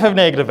what is f of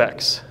negative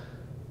x?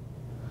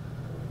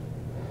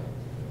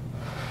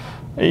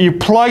 You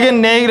plug in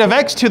negative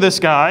x to this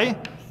guy,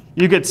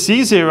 you get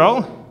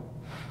c0,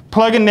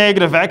 plug in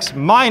negative x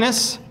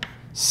minus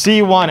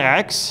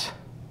c1x,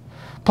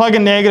 plug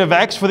in negative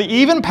x for the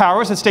even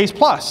powers, it stays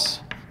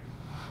plus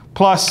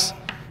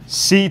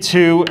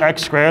c2x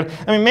squared.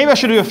 I mean, maybe I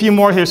should do a few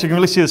more here so you can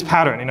really see this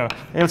pattern. You know,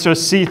 let's do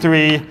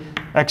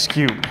c3x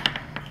cubed.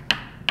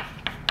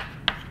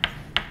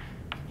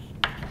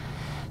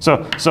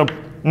 So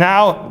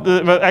now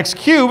the x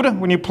cubed,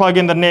 when you plug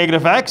in the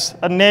negative x,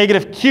 a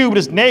negative cubed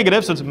is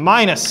negative, so it's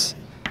minus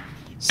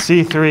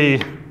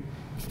c3x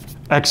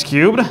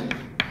cubed,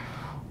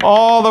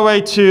 all the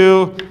way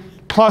to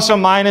plus or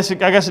minus, I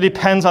guess it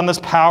depends on this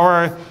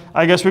power.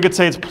 I guess we could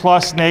say it's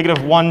plus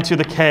negative 1 to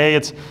the k.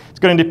 It's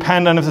going to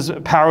depend on if this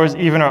power is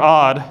even or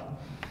odd.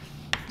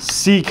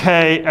 ck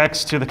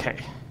x to the k.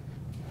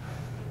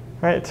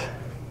 Right?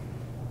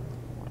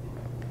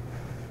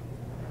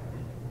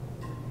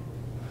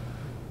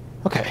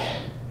 Okay.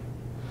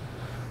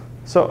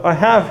 So I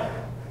have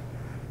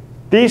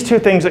these two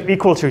things are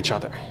equal to each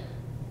other.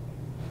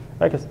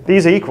 Right? 'Cause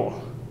these are equal.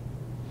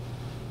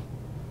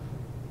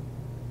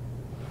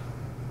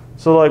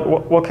 So like,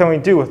 what can we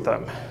do with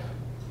them?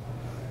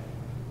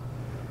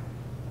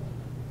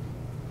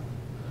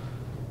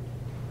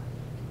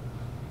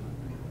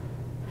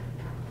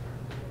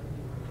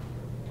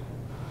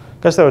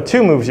 I guess there are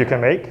two moves you can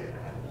make.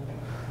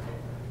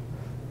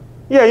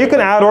 Yeah, you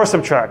can add or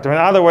subtract. I mean,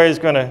 either way is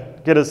going to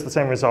get us the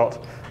same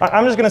result.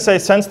 I'm just going to say,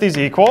 since these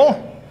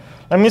equal,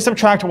 let me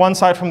subtract one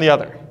side from the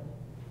other.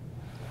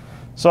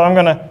 So I'm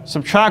going to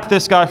subtract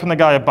this guy from the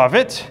guy above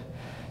it.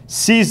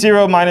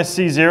 C0 minus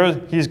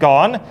C0, he's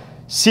gone.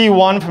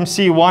 C1 from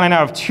C1, I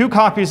now have 2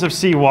 copies of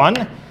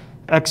C1,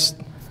 x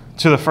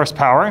to the first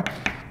power,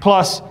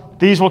 plus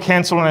these will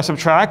cancel when I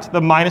subtract. The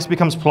minus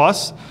becomes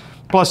plus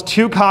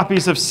 2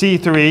 copies of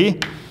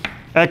C3,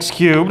 x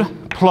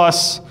cubed,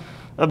 plus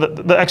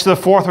the x to the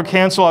 4th will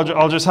cancel.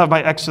 I'll just have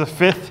my x to the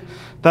 5th.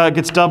 That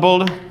gets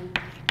doubled.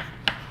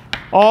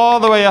 All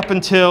the way up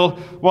until,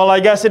 well, I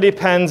guess it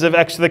depends if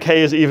x to the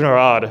k is even or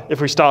odd.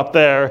 If we stop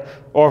there,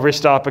 or if we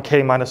stop at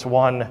k minus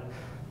 1.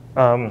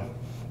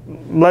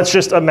 Let's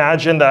just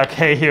imagine that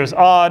k here is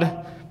odd,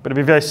 but it'd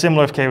be very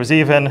similar if k was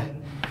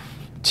even.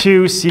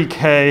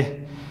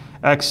 2ck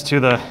x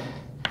to the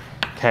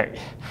k.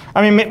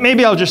 I mean,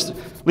 maybe I'll just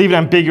leave it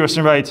ambiguous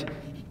and write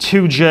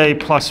 2j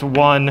plus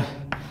 1,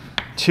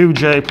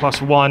 2j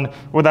plus 1,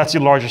 where that's the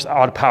largest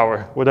odd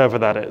power, whatever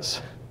that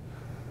is.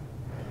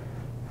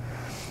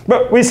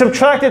 But we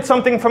subtracted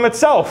something from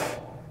itself.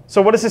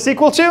 So what is this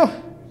equal to?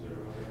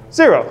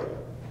 0.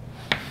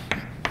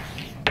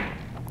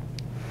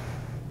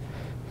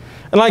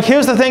 And like,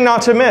 here's the thing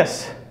not to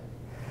miss.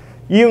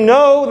 You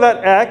know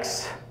that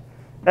x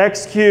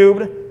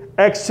cubed,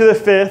 x to the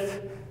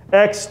 5th,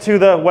 x to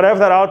the whatever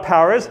that odd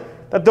power is,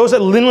 that those are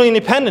linearly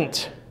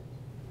independent.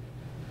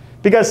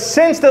 Because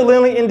since they're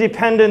linearly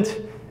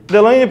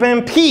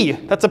independent p,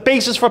 that's a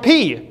basis for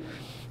p.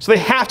 So they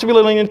have to be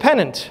linearly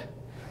independent.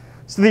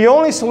 So the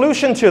only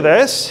solution to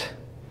this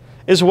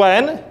is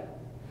when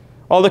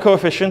all the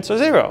coefficients are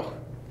 0.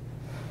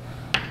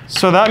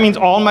 So that means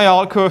all my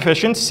odd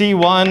coefficients,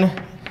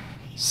 C1,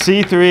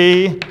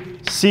 C3,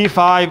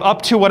 C5,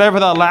 up to whatever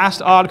that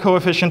last odd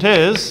coefficient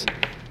is,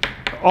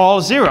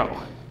 all 0.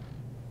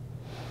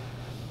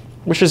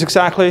 Which is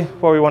exactly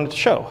what we wanted to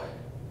show.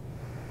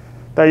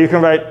 That you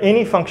can write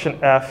any function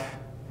f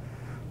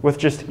with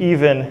just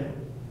even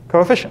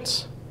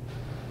coefficients,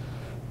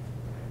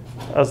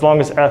 as long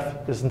as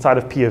f is inside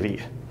of P of E.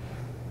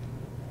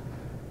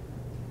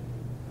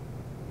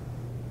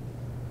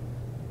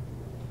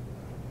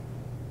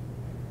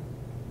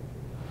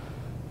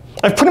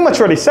 I've pretty much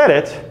already said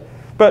it,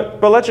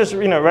 but let's just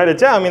write it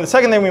down. I mean, the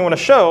second thing we want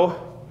to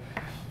show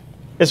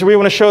is we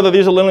want to show that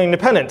these are linearly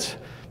independent.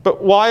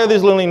 But why are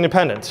these linearly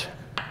independent?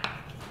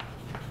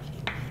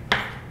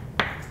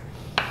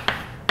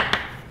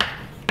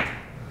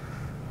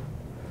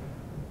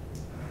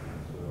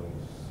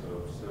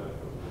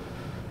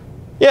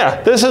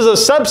 Yeah, this is a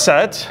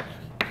subset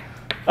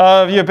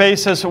of your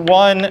basis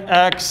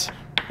 1x,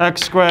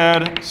 x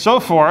squared, so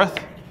forth,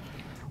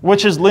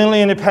 which is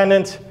linearly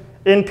independent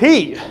in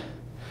P.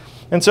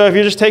 And so if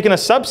you're just taking a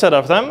subset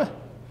of them,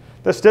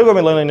 they're still going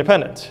to be linearly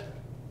independent.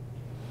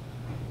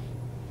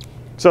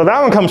 So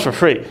that one comes for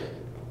free.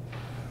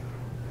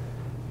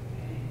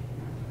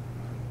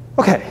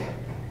 OK.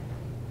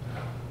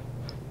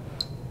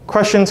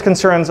 Questions,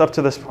 concerns up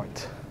to this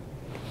point?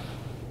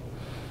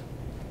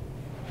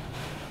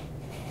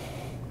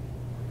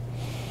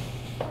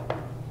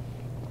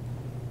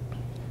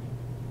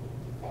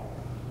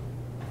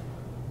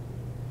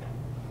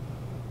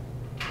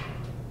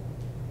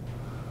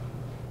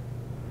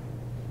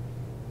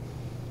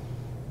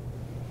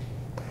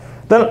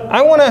 Then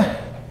I want to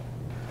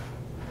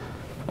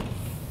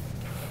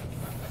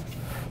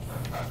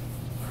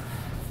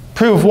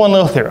prove one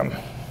little theorem.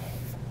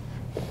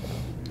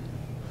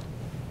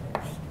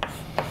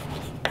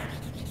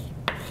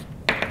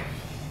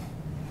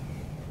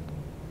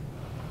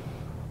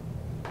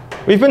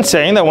 We've been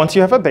saying that once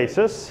you have a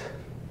basis,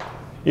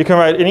 you can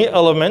write any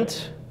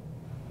element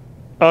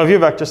of your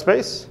vector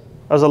space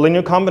as a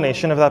linear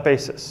combination of that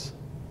basis.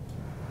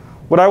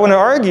 What I want to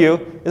argue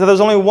is that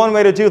there's only one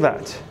way to do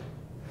that.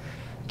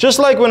 Just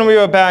like when we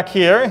were back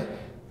here,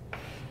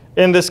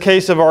 in this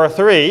case of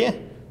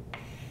R3,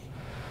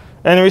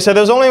 and we said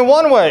there's only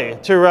one way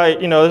to write,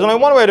 there's only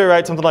one way to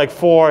write something like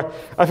 4.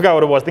 I forgot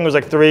what it was. I think it was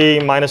like 3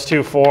 minus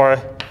 2, 4.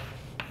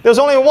 There's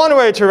only one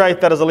way to write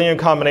that as a linear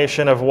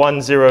combination of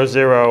 1, 0,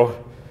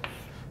 0,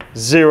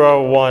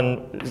 0,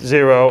 1,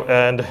 0,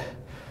 and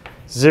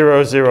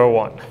 0, 0,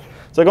 1.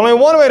 It's like only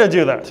one way to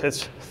do that.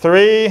 It's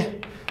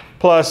 3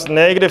 plus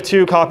negative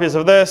 2 copies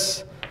of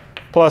this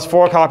plus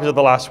 4 copies of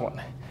the last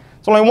one.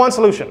 It's only one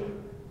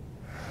solution.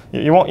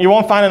 You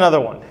won't find another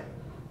one.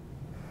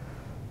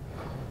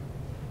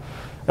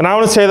 And I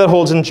want to say that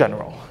holds in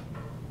general.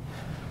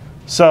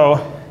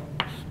 So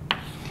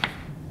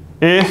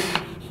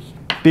if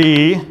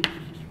B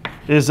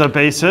is a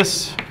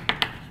basis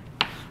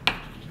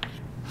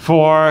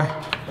for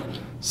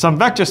some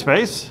vector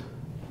space,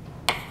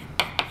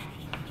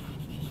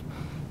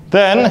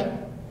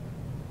 then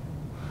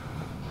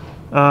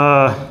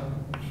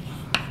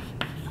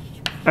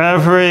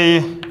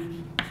every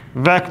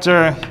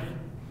vector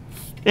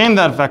in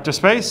that vector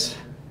space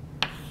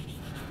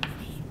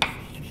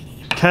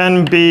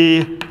can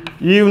be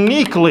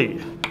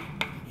uniquely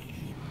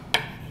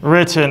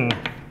written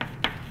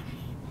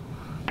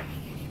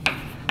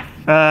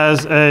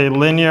as a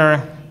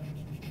linear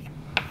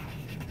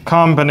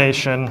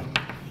combination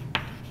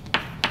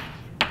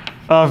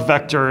of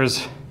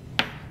vectors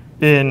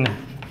in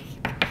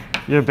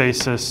your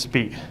basis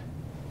B.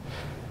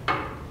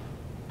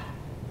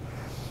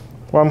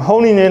 Well, I'm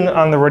honing in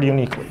on the word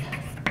uniquely.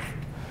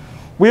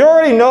 We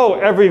already know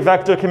every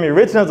vector can be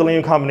written as a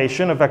linear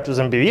combination of vectors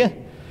in B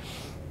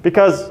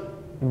because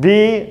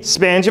B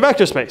spans your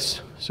vector space.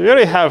 So you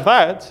already have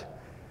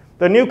that.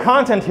 The new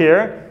content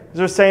here is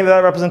we're saying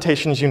that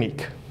representation is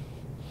unique.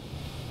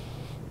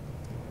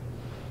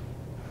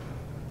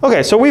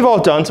 OK, so we've all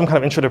done some kind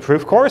of intro to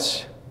proof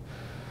course.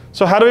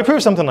 So how do we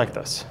prove something like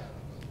this?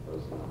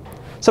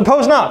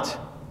 Suppose not.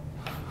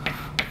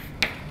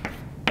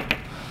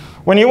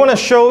 When you want to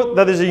show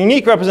that there's a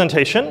unique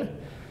representation,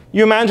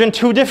 you imagine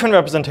two different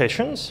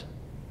representations.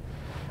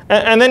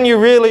 And then you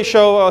really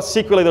show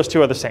secretly those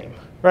two are the same,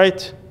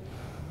 right?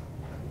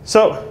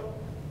 So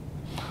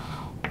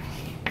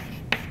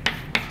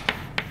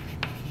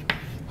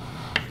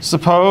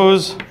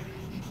suppose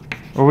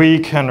we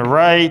can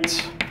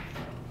write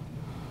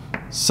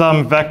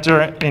some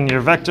vector in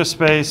your vector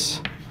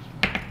space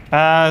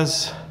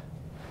as,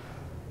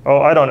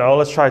 oh, I don't know,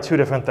 let's try two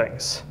different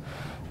things.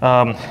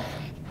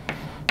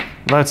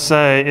 Let's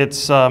say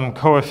it's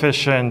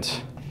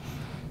coefficient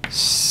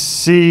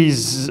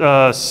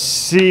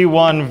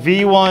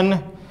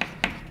C1V1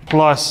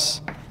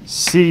 plus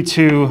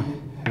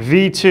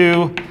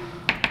C2V2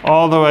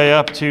 all the way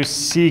up to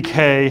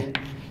CKVK,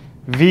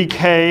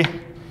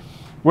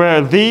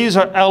 where these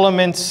are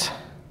elements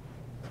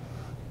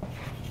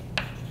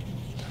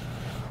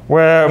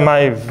where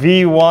my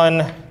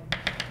V1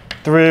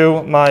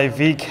 through my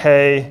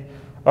VK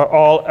are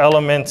all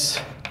elements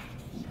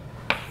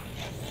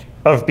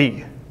of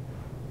B.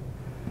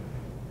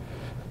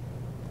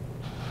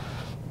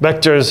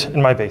 Vectors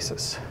in my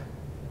basis.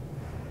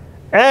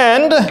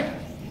 And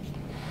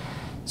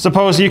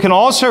suppose you can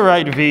also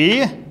write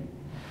V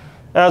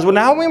as, well,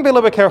 now we're going to be a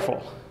little bit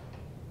careful.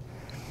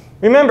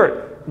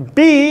 Remember,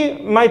 B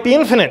might be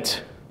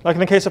infinite, like in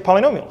the case of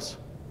polynomials.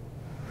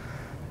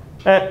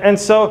 And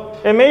so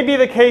it may be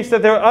the case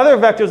that there are other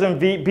vectors in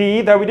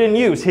B that we didn't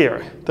use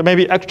here. There may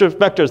be extra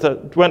vectors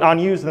that went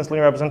unused in this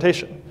linear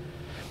representation.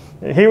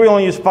 Here we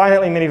only use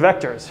finitely many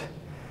vectors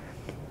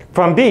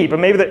from B, but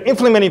maybe there are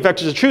infinitely many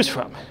vectors to choose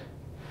from.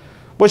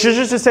 Which is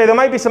just to say there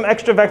might be some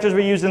extra vectors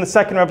we used in the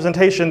second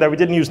representation that we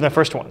didn't use in the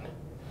first one.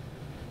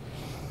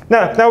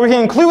 Now we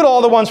can include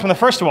all the ones from the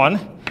first one,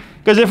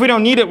 because if we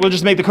don't need it, we'll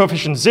just make the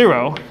coefficient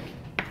 0.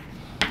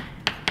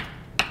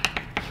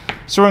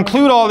 So we'll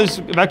include all these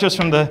vectors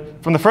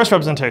from the first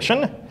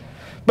representation.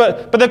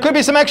 But there could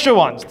be some extra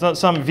ones,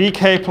 some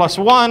VK plus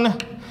 1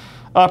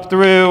 up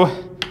through,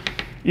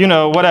 you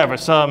know, whatever,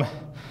 some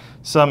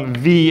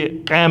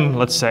VM,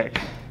 let's say.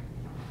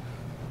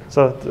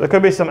 So there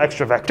could be some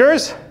extra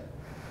vectors.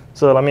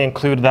 So let me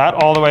include that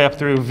all the way up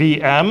through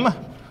VM,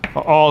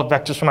 all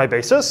vectors from my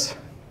basis.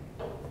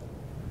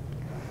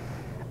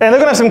 And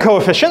they're going to have some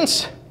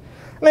coefficients.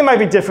 And they might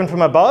be different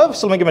from above,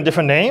 so let me give them a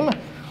different name.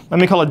 Let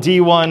me call it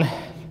D1,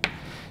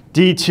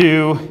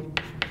 D2,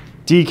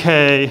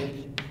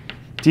 DK,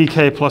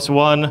 DK plus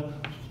 1,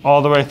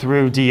 all the way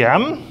through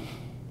DM.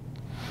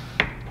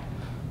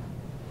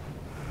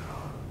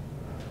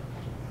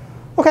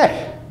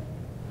 OK.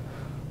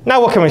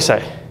 Now what can we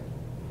say?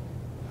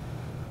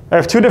 I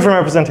have two different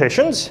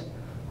representations.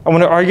 I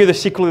want to argue they're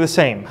secretly the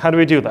same. How do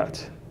we do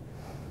that?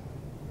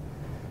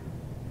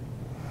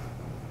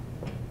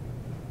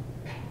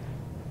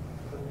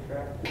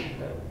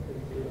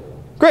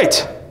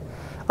 Great.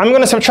 I'm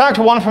going to subtract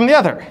one from the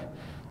other.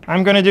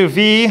 I'm going to do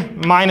V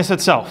minus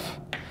itself,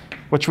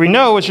 which we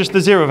know is just the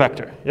 0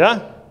 vector.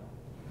 Yeah?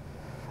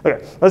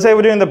 OK. Let's say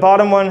we're doing the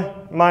bottom one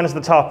minus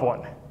the top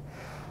one.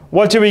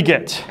 What do we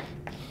get?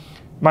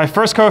 My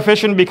first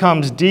coefficient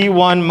becomes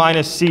D1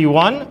 minus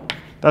C1.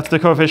 That's the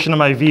coefficient of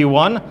my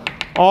V1.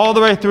 All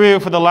the way through,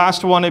 for the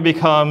last one, it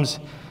becomes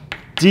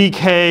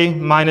DK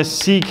minus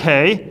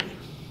CK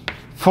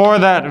for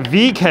that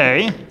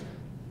VK.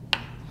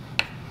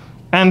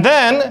 And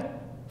then,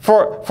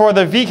 for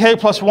the VK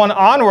plus 1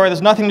 onward,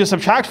 there's nothing to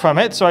subtract from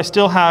it. So I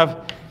still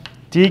have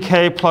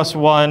DK plus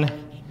 1,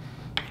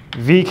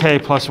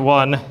 VK plus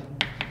 1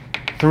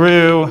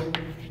 through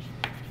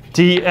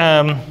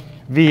DM,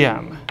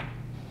 VM.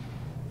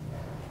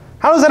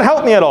 How does that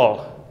help me at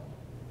all?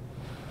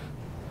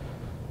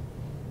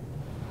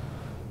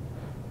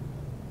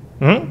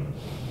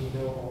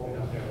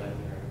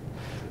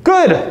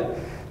 Good.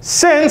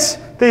 Since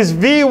these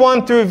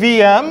V1 through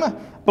VM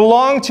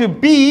belong to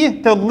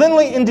B, they're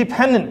linearly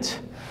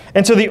independent.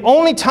 And so the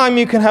only time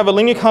you can have a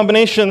linear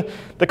combination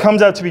that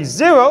comes out to be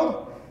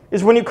 0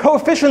 is when your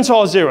coefficients are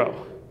all 0.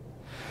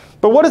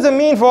 But what does it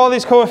mean for all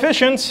these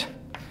coefficients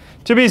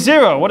to be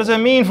 0? What does it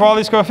mean for all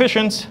these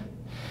coefficients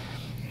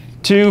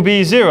to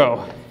be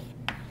 0?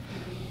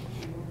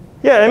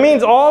 Yeah, it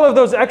means all of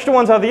those extra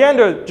ones at the end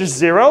are just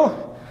 0.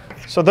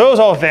 So those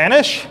all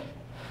vanish.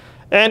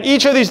 And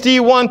each of these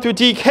D1 through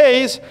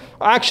DKs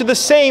are actually the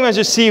same as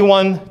your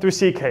C1 through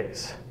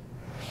CKs.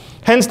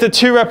 Hence, the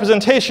two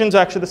representations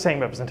are actually the same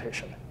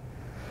representation.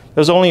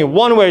 There's only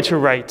one way to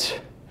write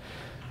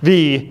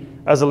V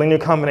as a linear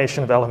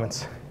combination of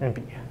elements in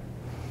B.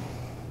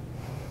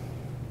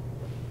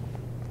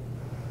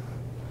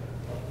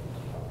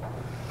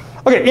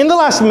 Okay, in the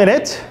last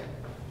minute,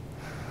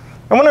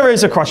 I want to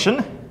raise a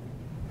question.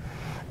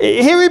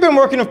 Here we've been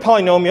working with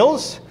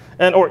polynomials,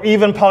 or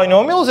even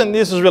polynomials, and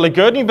this is really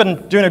good. You've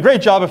been doing a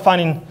great job of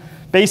finding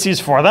bases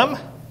for them.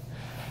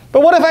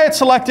 But what if I had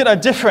selected a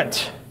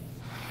different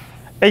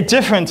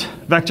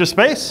vector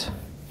space?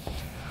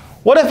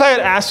 What if I had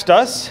asked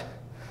us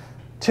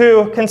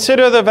to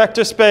consider the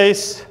vector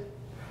space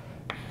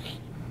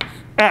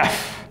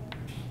F?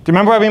 Do you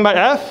remember what I mean by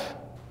F?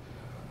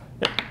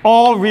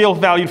 All real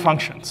valued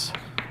functions.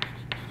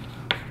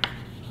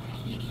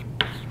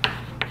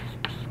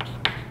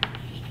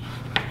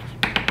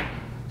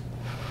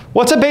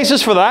 What's a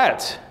basis for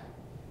that?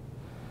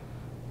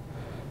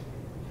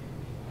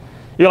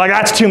 You're like,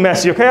 that's too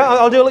messy. Okay,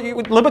 I'll do it a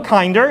little bit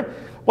kinder.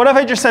 What if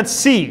I just said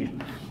C,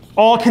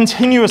 all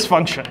continuous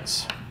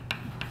functions?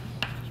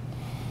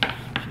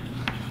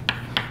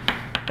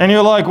 And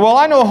you're like, well,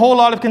 I know a whole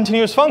lot of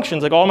continuous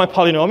functions, like all my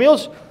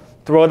polynomials,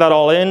 throw that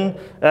all in,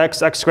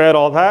 x squared,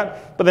 all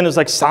that. But then there's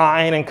like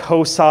sine and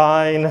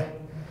cosine.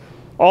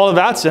 All of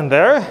that's in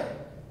there.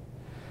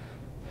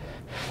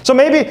 So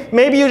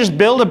maybe you just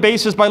build a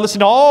basis by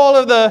listing all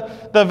of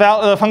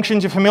the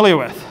functions you're familiar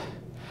with.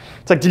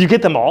 It's like, did you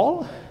get them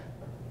all?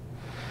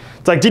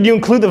 It's like, did you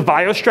include the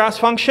Weierstrass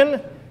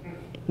function?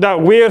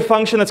 That weird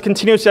function that's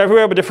continuous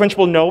everywhere but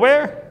differentiable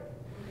nowhere?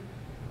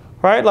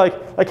 Right?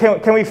 Like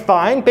can we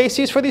find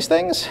bases for these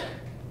things?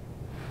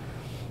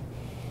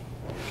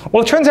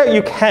 Well, it turns out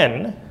you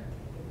can.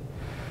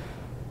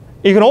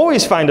 You can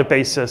always find a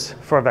basis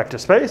for a vector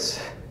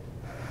space,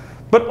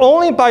 but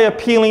only by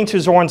appealing to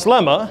Zorn's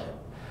lemma,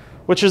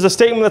 which is a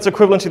statement that's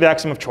equivalent to the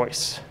axiom of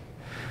choice.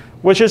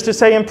 Which is to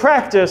say, in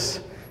practice,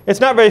 it's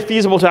not very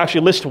feasible to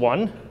actually list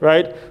one,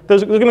 right?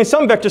 There's going to be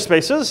some vector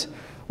spaces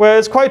where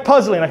it's quite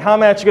puzzling, like how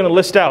am I actually going to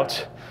list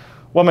out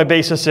what my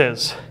basis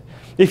is?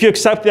 If you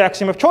accept the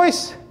axiom of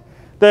choice,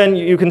 then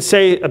you can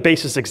say a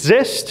basis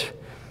exists,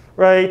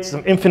 right?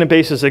 Some infinite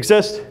bases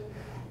exist.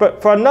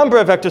 But for a number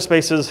of vector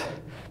spaces,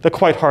 they're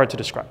quite hard to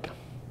describe.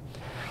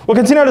 We'll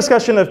continue our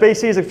discussion of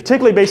bases,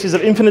 particularly bases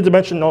of infinite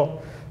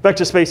dimensional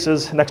vector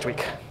spaces, next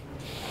week.